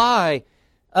supply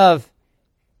of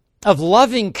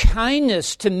loving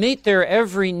kindness to meet their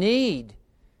every need.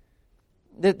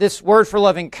 This word for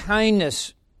loving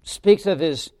kindness speaks of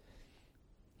His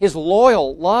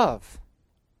loyal love.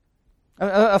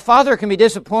 A father can be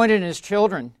disappointed in his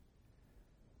children,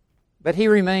 but he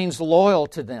remains loyal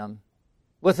to them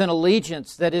with an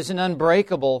allegiance that is an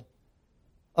unbreakable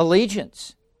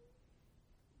allegiance.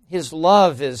 His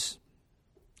love is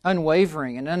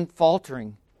unwavering and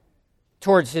unfaltering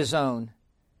towards His own.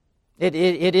 It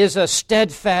is a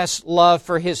steadfast love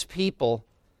for His people.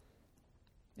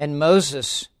 And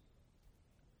Moses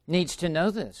needs to know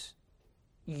this.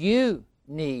 You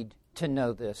need to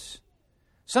know this.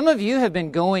 Some of you have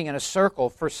been going in a circle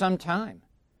for some time.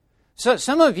 So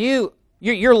some of you,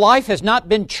 your life has not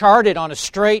been charted on a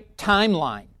straight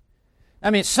timeline. I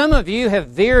mean, some of you have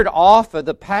veered off of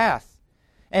the path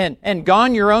and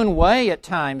gone your own way at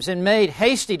times and made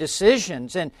hasty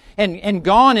decisions and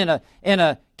gone in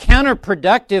a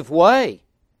counterproductive way.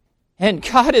 And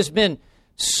God has been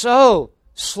so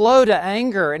slow to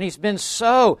anger, and He's been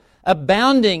so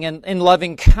abounding in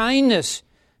loving kindness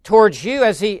towards you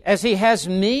as He has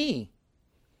me.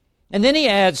 And then He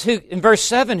adds, in verse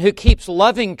 7, who keeps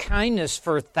loving kindness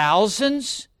for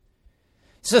thousands.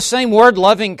 It's the same word,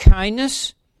 loving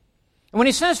kindness. And when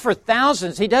He says for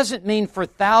thousands, He doesn't mean for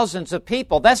thousands of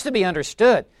people. That's to be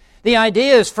understood. The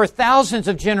idea is for thousands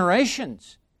of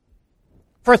generations,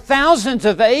 for thousands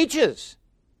of ages.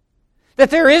 That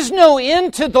there is no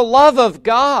end to the love of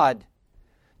God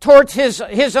towards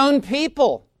His own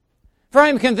people. For I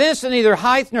am convinced that neither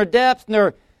height nor depth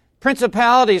nor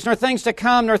principalities nor things to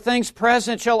come nor things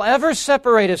present shall ever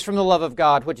separate us from the love of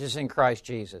God which is in Christ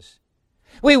Jesus.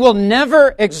 We will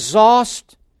never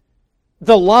exhaust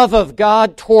the love of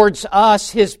God towards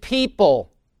us, His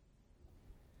people.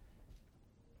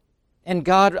 And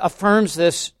God affirms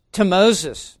this to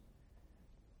Moses,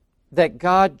 that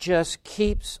God just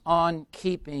keeps on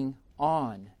keeping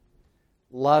on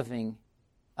loving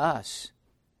us.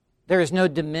 There is no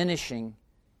diminishing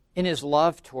in His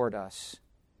love toward us.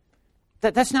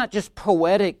 That's not just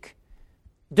poetic,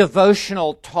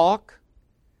 devotional talk.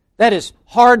 That is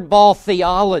hardball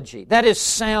theology. That is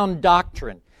sound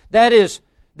doctrine. That is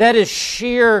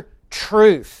sheer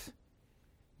truth.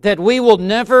 That we will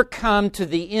never come to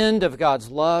the end of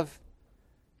God's love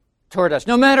toward us.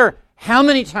 No matter how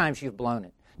many times you've blown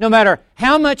it. No matter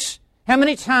how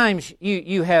many times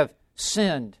you have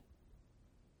sinned.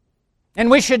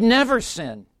 And we should never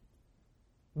sin.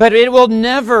 But it will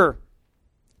never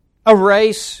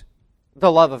erase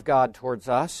the love of God towards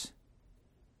us.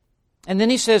 And then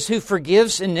He says, who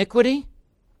forgives iniquity.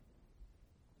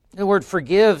 The word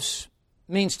forgives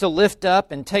means to lift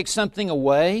up and take something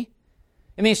away.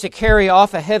 It means to carry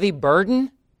off a heavy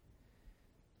burden.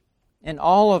 And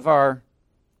all of our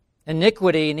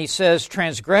iniquity, and He says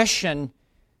transgression,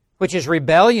 which is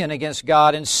rebellion against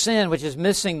God, and sin, which is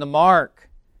missing the mark,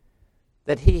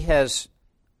 that He has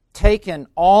taken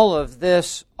all of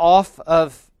this off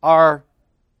of our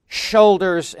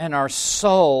shoulders and our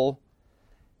soul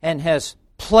and has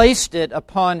placed it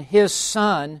upon His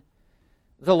Son,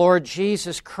 the Lord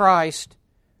Jesus Christ,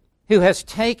 who has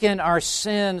taken our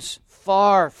sins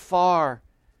far, far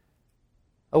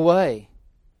away.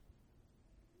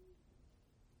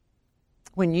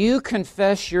 When you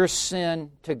confess your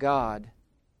sin to God,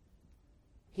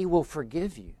 He will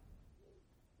forgive you.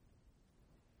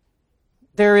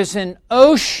 There is an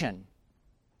ocean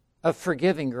of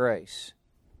forgiving grace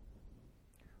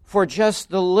for just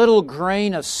the little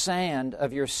grain of sand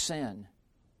of your sin,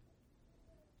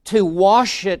 to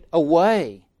wash it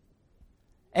away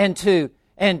and to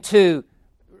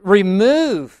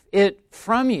remove it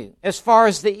from you as far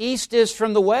as the east is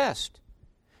from the west.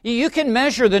 You can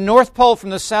measure the North Pole from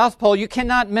the South Pole. You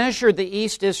cannot measure the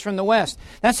east is from the west.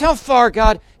 That's how far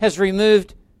God has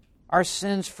removed our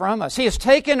sins from us. He has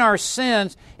taken our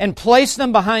sins and placed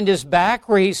them behind His back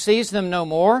where He sees them no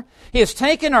more. He has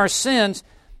taken our sins,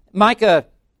 Micah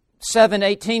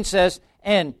 7:18 says,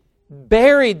 and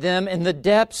buried them in the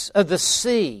depths of the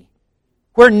sea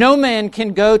where no man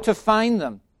can go to find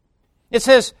them. It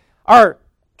says, our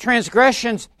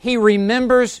transgressions He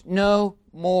remembers no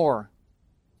more.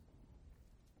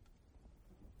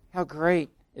 How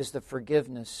great is the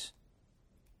forgiveness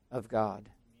of God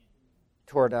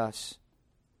toward us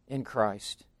in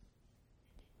Christ.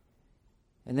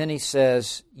 And then He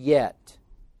says, yet.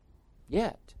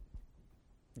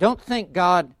 Don't think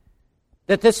God,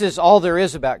 that this is all there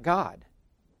is about God.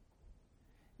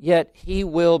 Yet He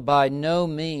will by no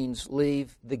means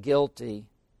leave the guilty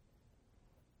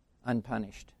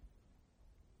unpunished.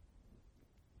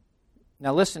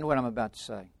 Now listen to what I'm about to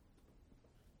say.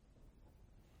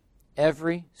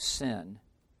 Every sin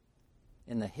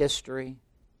in the history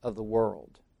of the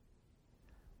world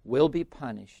will be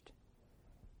punished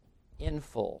in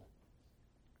full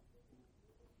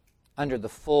under the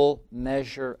full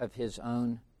measure of His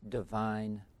own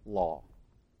divine law.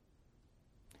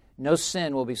 No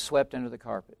sin will be swept under the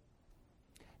carpet.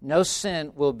 No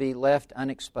sin will be left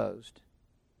unexposed.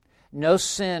 No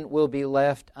sin will be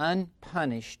left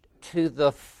unpunished to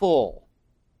the full.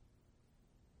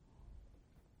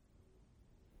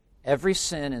 Every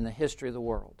sin in the history of the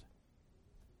world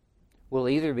will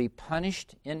either be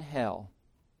punished in hell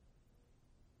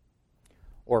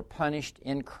or punished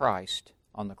in Christ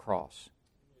on the cross.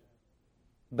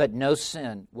 But no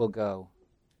sin will go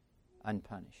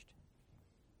unpunished.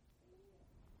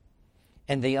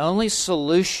 And the only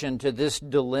solution to this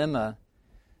dilemma,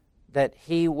 that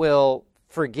He will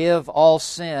forgive all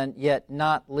sin yet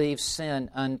not leave sin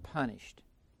unpunished,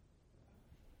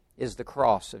 is the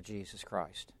cross of Jesus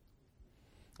Christ.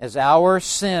 As our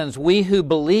sins, we who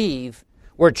believe,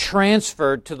 were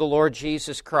transferred to the Lord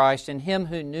Jesus Christ, and Him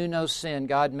who knew no sin,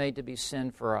 God made to be sin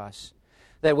for us,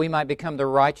 that we might become the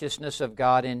righteousness of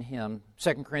God in Him.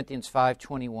 2 Corinthians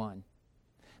 5:21.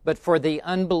 But for the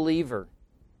unbeliever,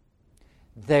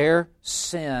 their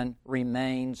sin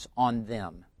remains on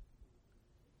them,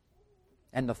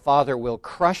 and the Father will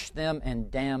crush them and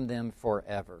damn them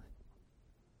forever.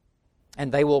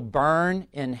 And they will burn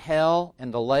in hell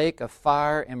in the lake of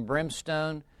fire and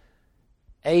brimstone,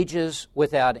 ages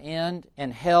without end,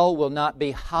 and hell will not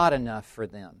be hot enough for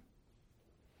them,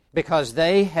 because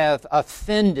they have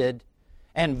offended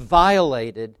and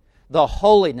violated the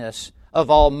holiness of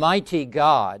Almighty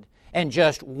God, and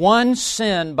just one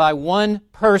sin by one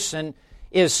person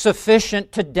is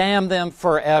sufficient to damn them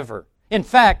forever. In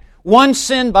fact, one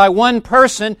sin by one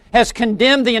person has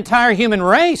condemned the entire human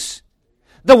race.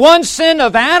 The one sin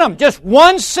of Adam, just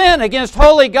one sin against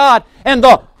holy God, and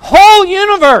the whole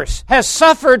universe has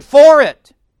suffered for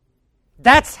it.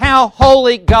 That's how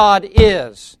holy God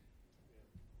is.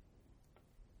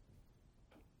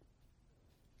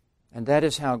 And that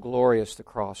is how glorious the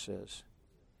cross is.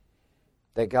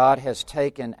 That God has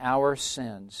taken our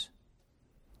sins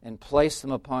and placed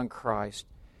them upon Christ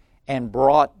and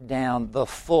brought down the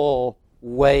full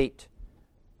weight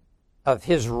of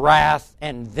His wrath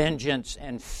and vengeance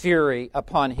and fury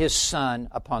upon His Son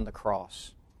upon the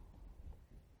cross.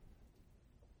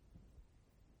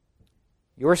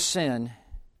 Your sin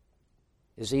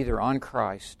is either on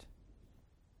Christ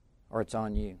or it's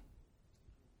on you.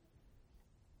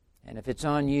 And if it's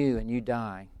on you and you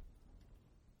die,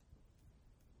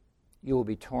 you will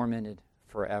be tormented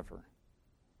forever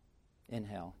in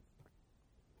hell.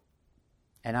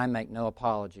 And I make no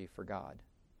apology for God.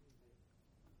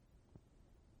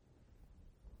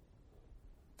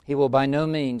 He will by no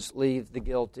means leave the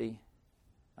guilty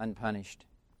unpunished.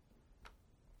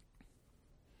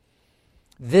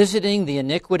 Visiting the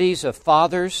iniquities of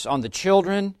fathers on the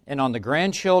children and on the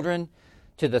grandchildren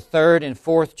to the third and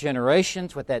fourth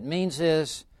generations. What that means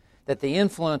is that the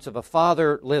influence of a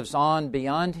father lives on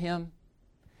beyond him,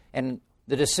 and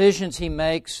the decisions he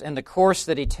makes and the course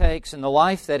that he takes and the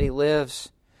life that he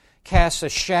lives casts a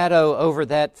shadow over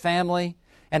that family.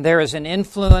 And there is an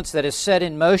influence that is set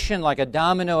in motion like a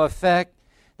domino effect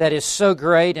that is so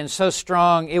great and so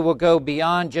strong, it will go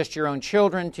beyond just your own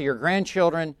children to your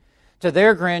grandchildren, to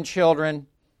their grandchildren,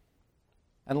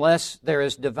 unless there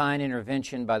is divine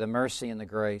intervention by the mercy and the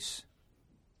grace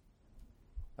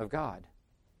of God.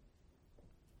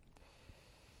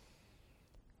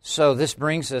 So this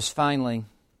brings us finally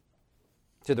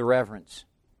to the reverence.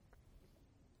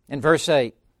 In verse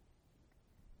 8,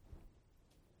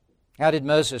 how did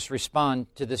Moses respond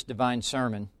to this divine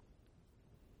sermon?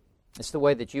 It's the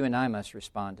way that you and I must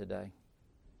respond today.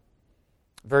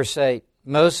 Verse 8,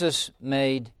 Moses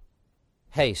made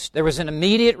haste. There was an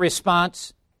immediate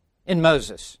response in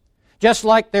Moses, just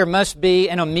like there must be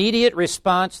an immediate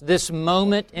response this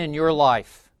moment in your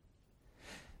life.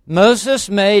 Moses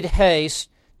made haste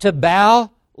to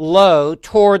bow low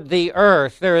toward the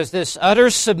earth. There is this utter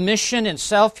submission and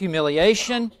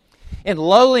self-humiliation and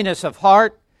lowliness of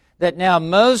heart that now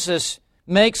Moses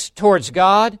makes towards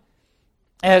God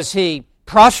as he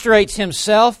prostrates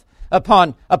himself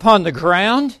upon the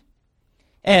ground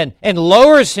and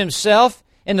lowers himself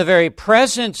in the very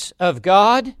presence of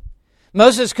God.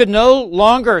 Moses could no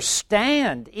longer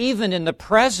stand even in the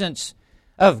presence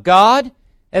of God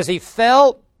as he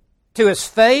fell to his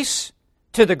face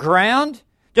to the ground,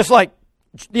 just like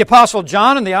the Apostle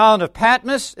John on the island of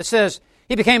Patmos. It says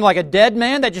he became like a dead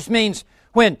man. That just means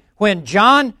when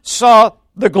John saw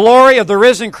the glory of the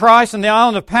risen Christ on the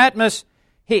island of Patmos,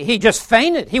 he just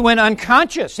fainted. He went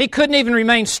unconscious. He couldn't even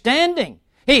remain standing.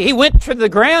 He went to the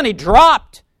ground. He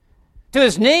dropped to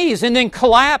his knees and then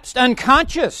collapsed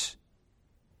unconscious.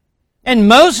 And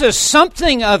Moses,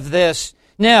 something of this,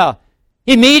 now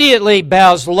immediately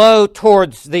bows low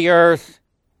towards the earth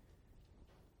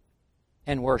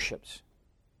and worships.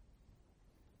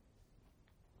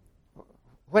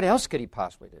 What else could he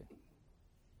possibly do?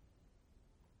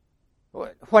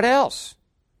 What else?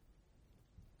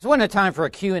 This wasn't a time for a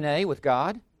Q&A with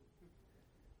God.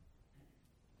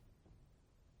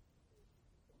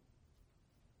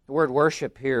 The word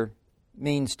worship here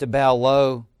means to bow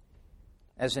low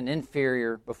as an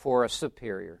inferior before a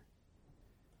superior.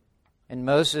 And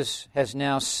Moses has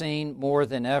now seen more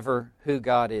than ever who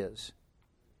God is.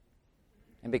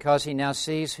 And because he now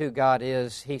sees who God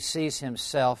is, he sees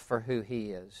himself for who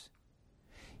he is.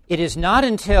 It is not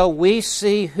until we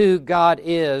see who God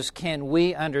is can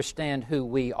we understand who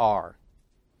we are.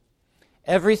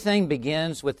 Everything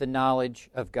begins with the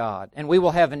knowledge of God. And we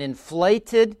will have an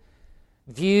inflated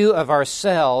view of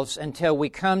ourselves until we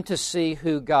come to see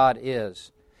who God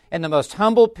is. And the most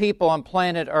humble people on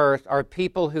planet Earth are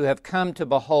people who have come to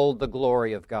behold the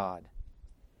glory of God.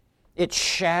 It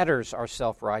shatters our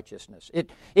self-righteousness.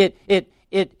 It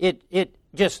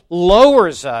just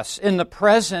lowers us in the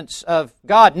presence of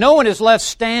God. No one is left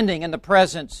standing in the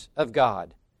presence of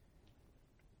God.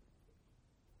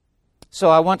 So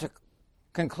I want to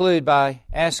conclude by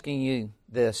asking you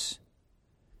this.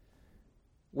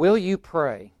 Will you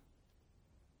pray,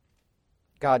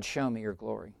 God, show me your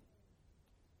glory?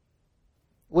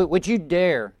 Would you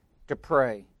dare to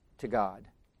pray to God?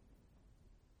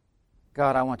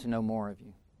 God, I want to know more of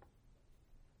you.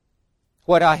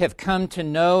 What I have come to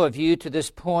know of you to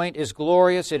this point is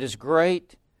glorious, it is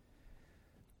great,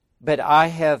 but I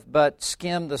have but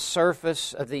skimmed the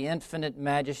surface of the infinite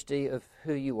majesty of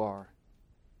who you are.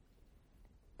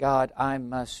 God, I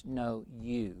must know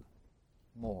you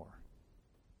more.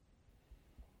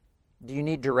 Do you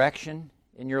need direction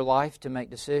in your life to make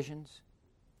decisions?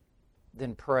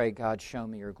 Then pray, God, show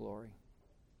me your glory.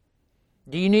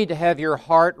 Do you need to have your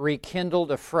heart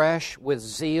rekindled afresh with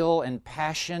zeal and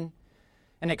passion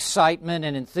and excitement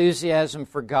and enthusiasm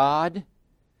for God?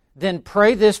 Then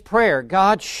pray this prayer,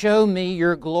 God, show me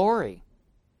your glory.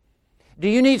 Do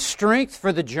you need strength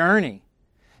for the journey?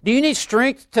 Do you need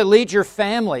strength to lead your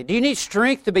family? Do you need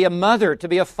strength to be a mother, to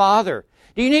be a father?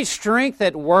 Do you need strength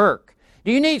at work?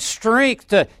 Do you need strength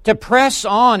to press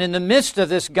on in the midst of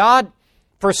this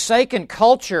God-forsaken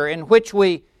culture in which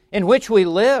we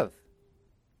live?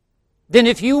 Then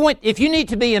if you need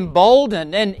to be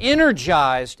emboldened and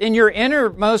energized in your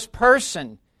innermost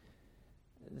person,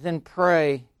 then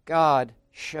pray, God,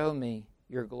 show me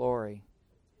your glory.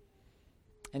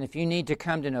 And if you need to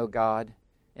come to know God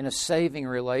in a saving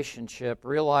relationship,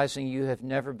 realizing you have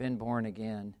never been born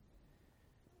again,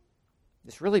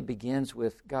 this really begins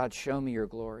with, God, show me your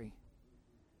glory.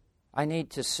 I need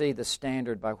to see the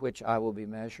standard by which I will be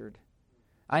measured.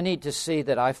 I need to see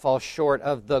that I fall short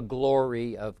of the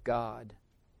glory of God.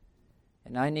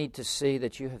 And I need to see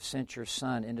that you have sent your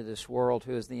Son into this world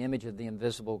who is the image of the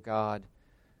invisible God,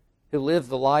 who lived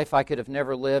the life I could have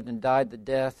never lived and died the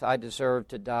death I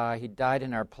deserved to die. He died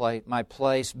in my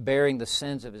place, bearing the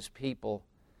sins of His people.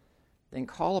 Then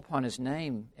call upon His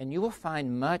name, and you will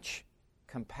find much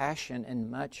compassion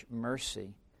and much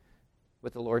mercy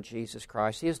with the Lord Jesus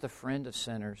Christ. He is the friend of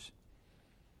sinners.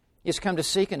 He has come to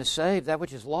seek and to save that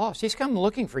which is lost. He's come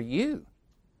looking for you.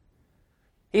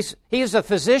 He is a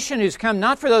physician who's come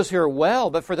not for those who are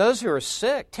well, but for those who are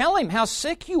sick. Tell Him how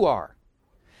sick you are.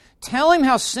 Tell Him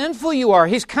how sinful you are.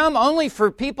 He's come only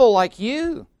for people like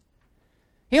you.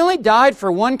 He only died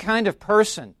for one kind of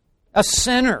person, a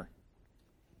sinner.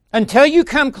 Until you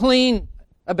come clean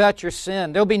about your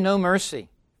sin, there'll be no mercy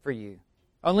for you,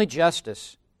 only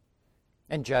justice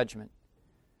and judgment.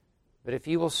 But if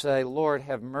you will say, Lord,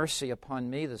 have mercy upon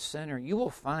me, the sinner, you will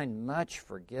find much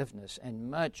forgiveness and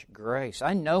much grace.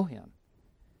 I know Him.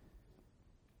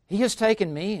 He has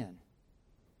taken me in.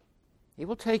 He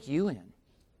will take you in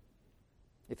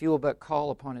if you will but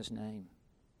call upon His name.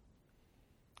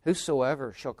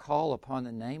 Whosoever shall call upon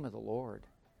the name of the Lord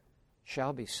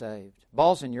shall be saved.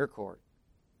 Ball's in your court.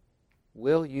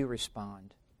 Will you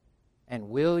respond? And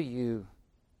will you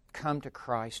come to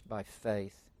Christ by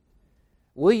faith?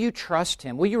 Will you trust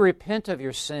Him? Will you repent of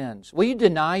your sins? Will you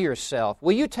deny yourself?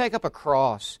 Will you take up a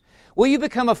cross? Will you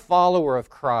become a follower of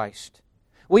Christ?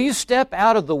 Will you step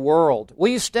out of the world? Will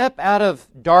you step out of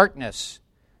darkness?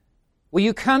 Will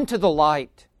you come to the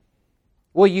light?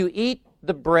 Will you eat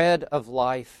the bread of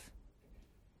life?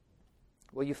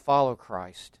 Will you follow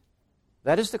Christ?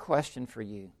 That is the question for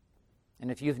you. And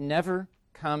if you've never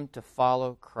come to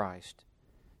follow Christ,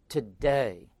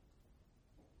 today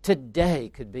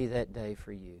could be that day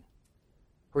for you,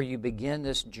 where you begin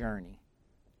this journey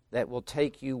that will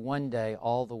take you one day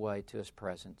all the way to His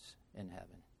presence in heaven.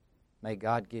 May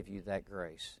God give you that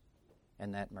grace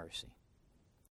and that mercy.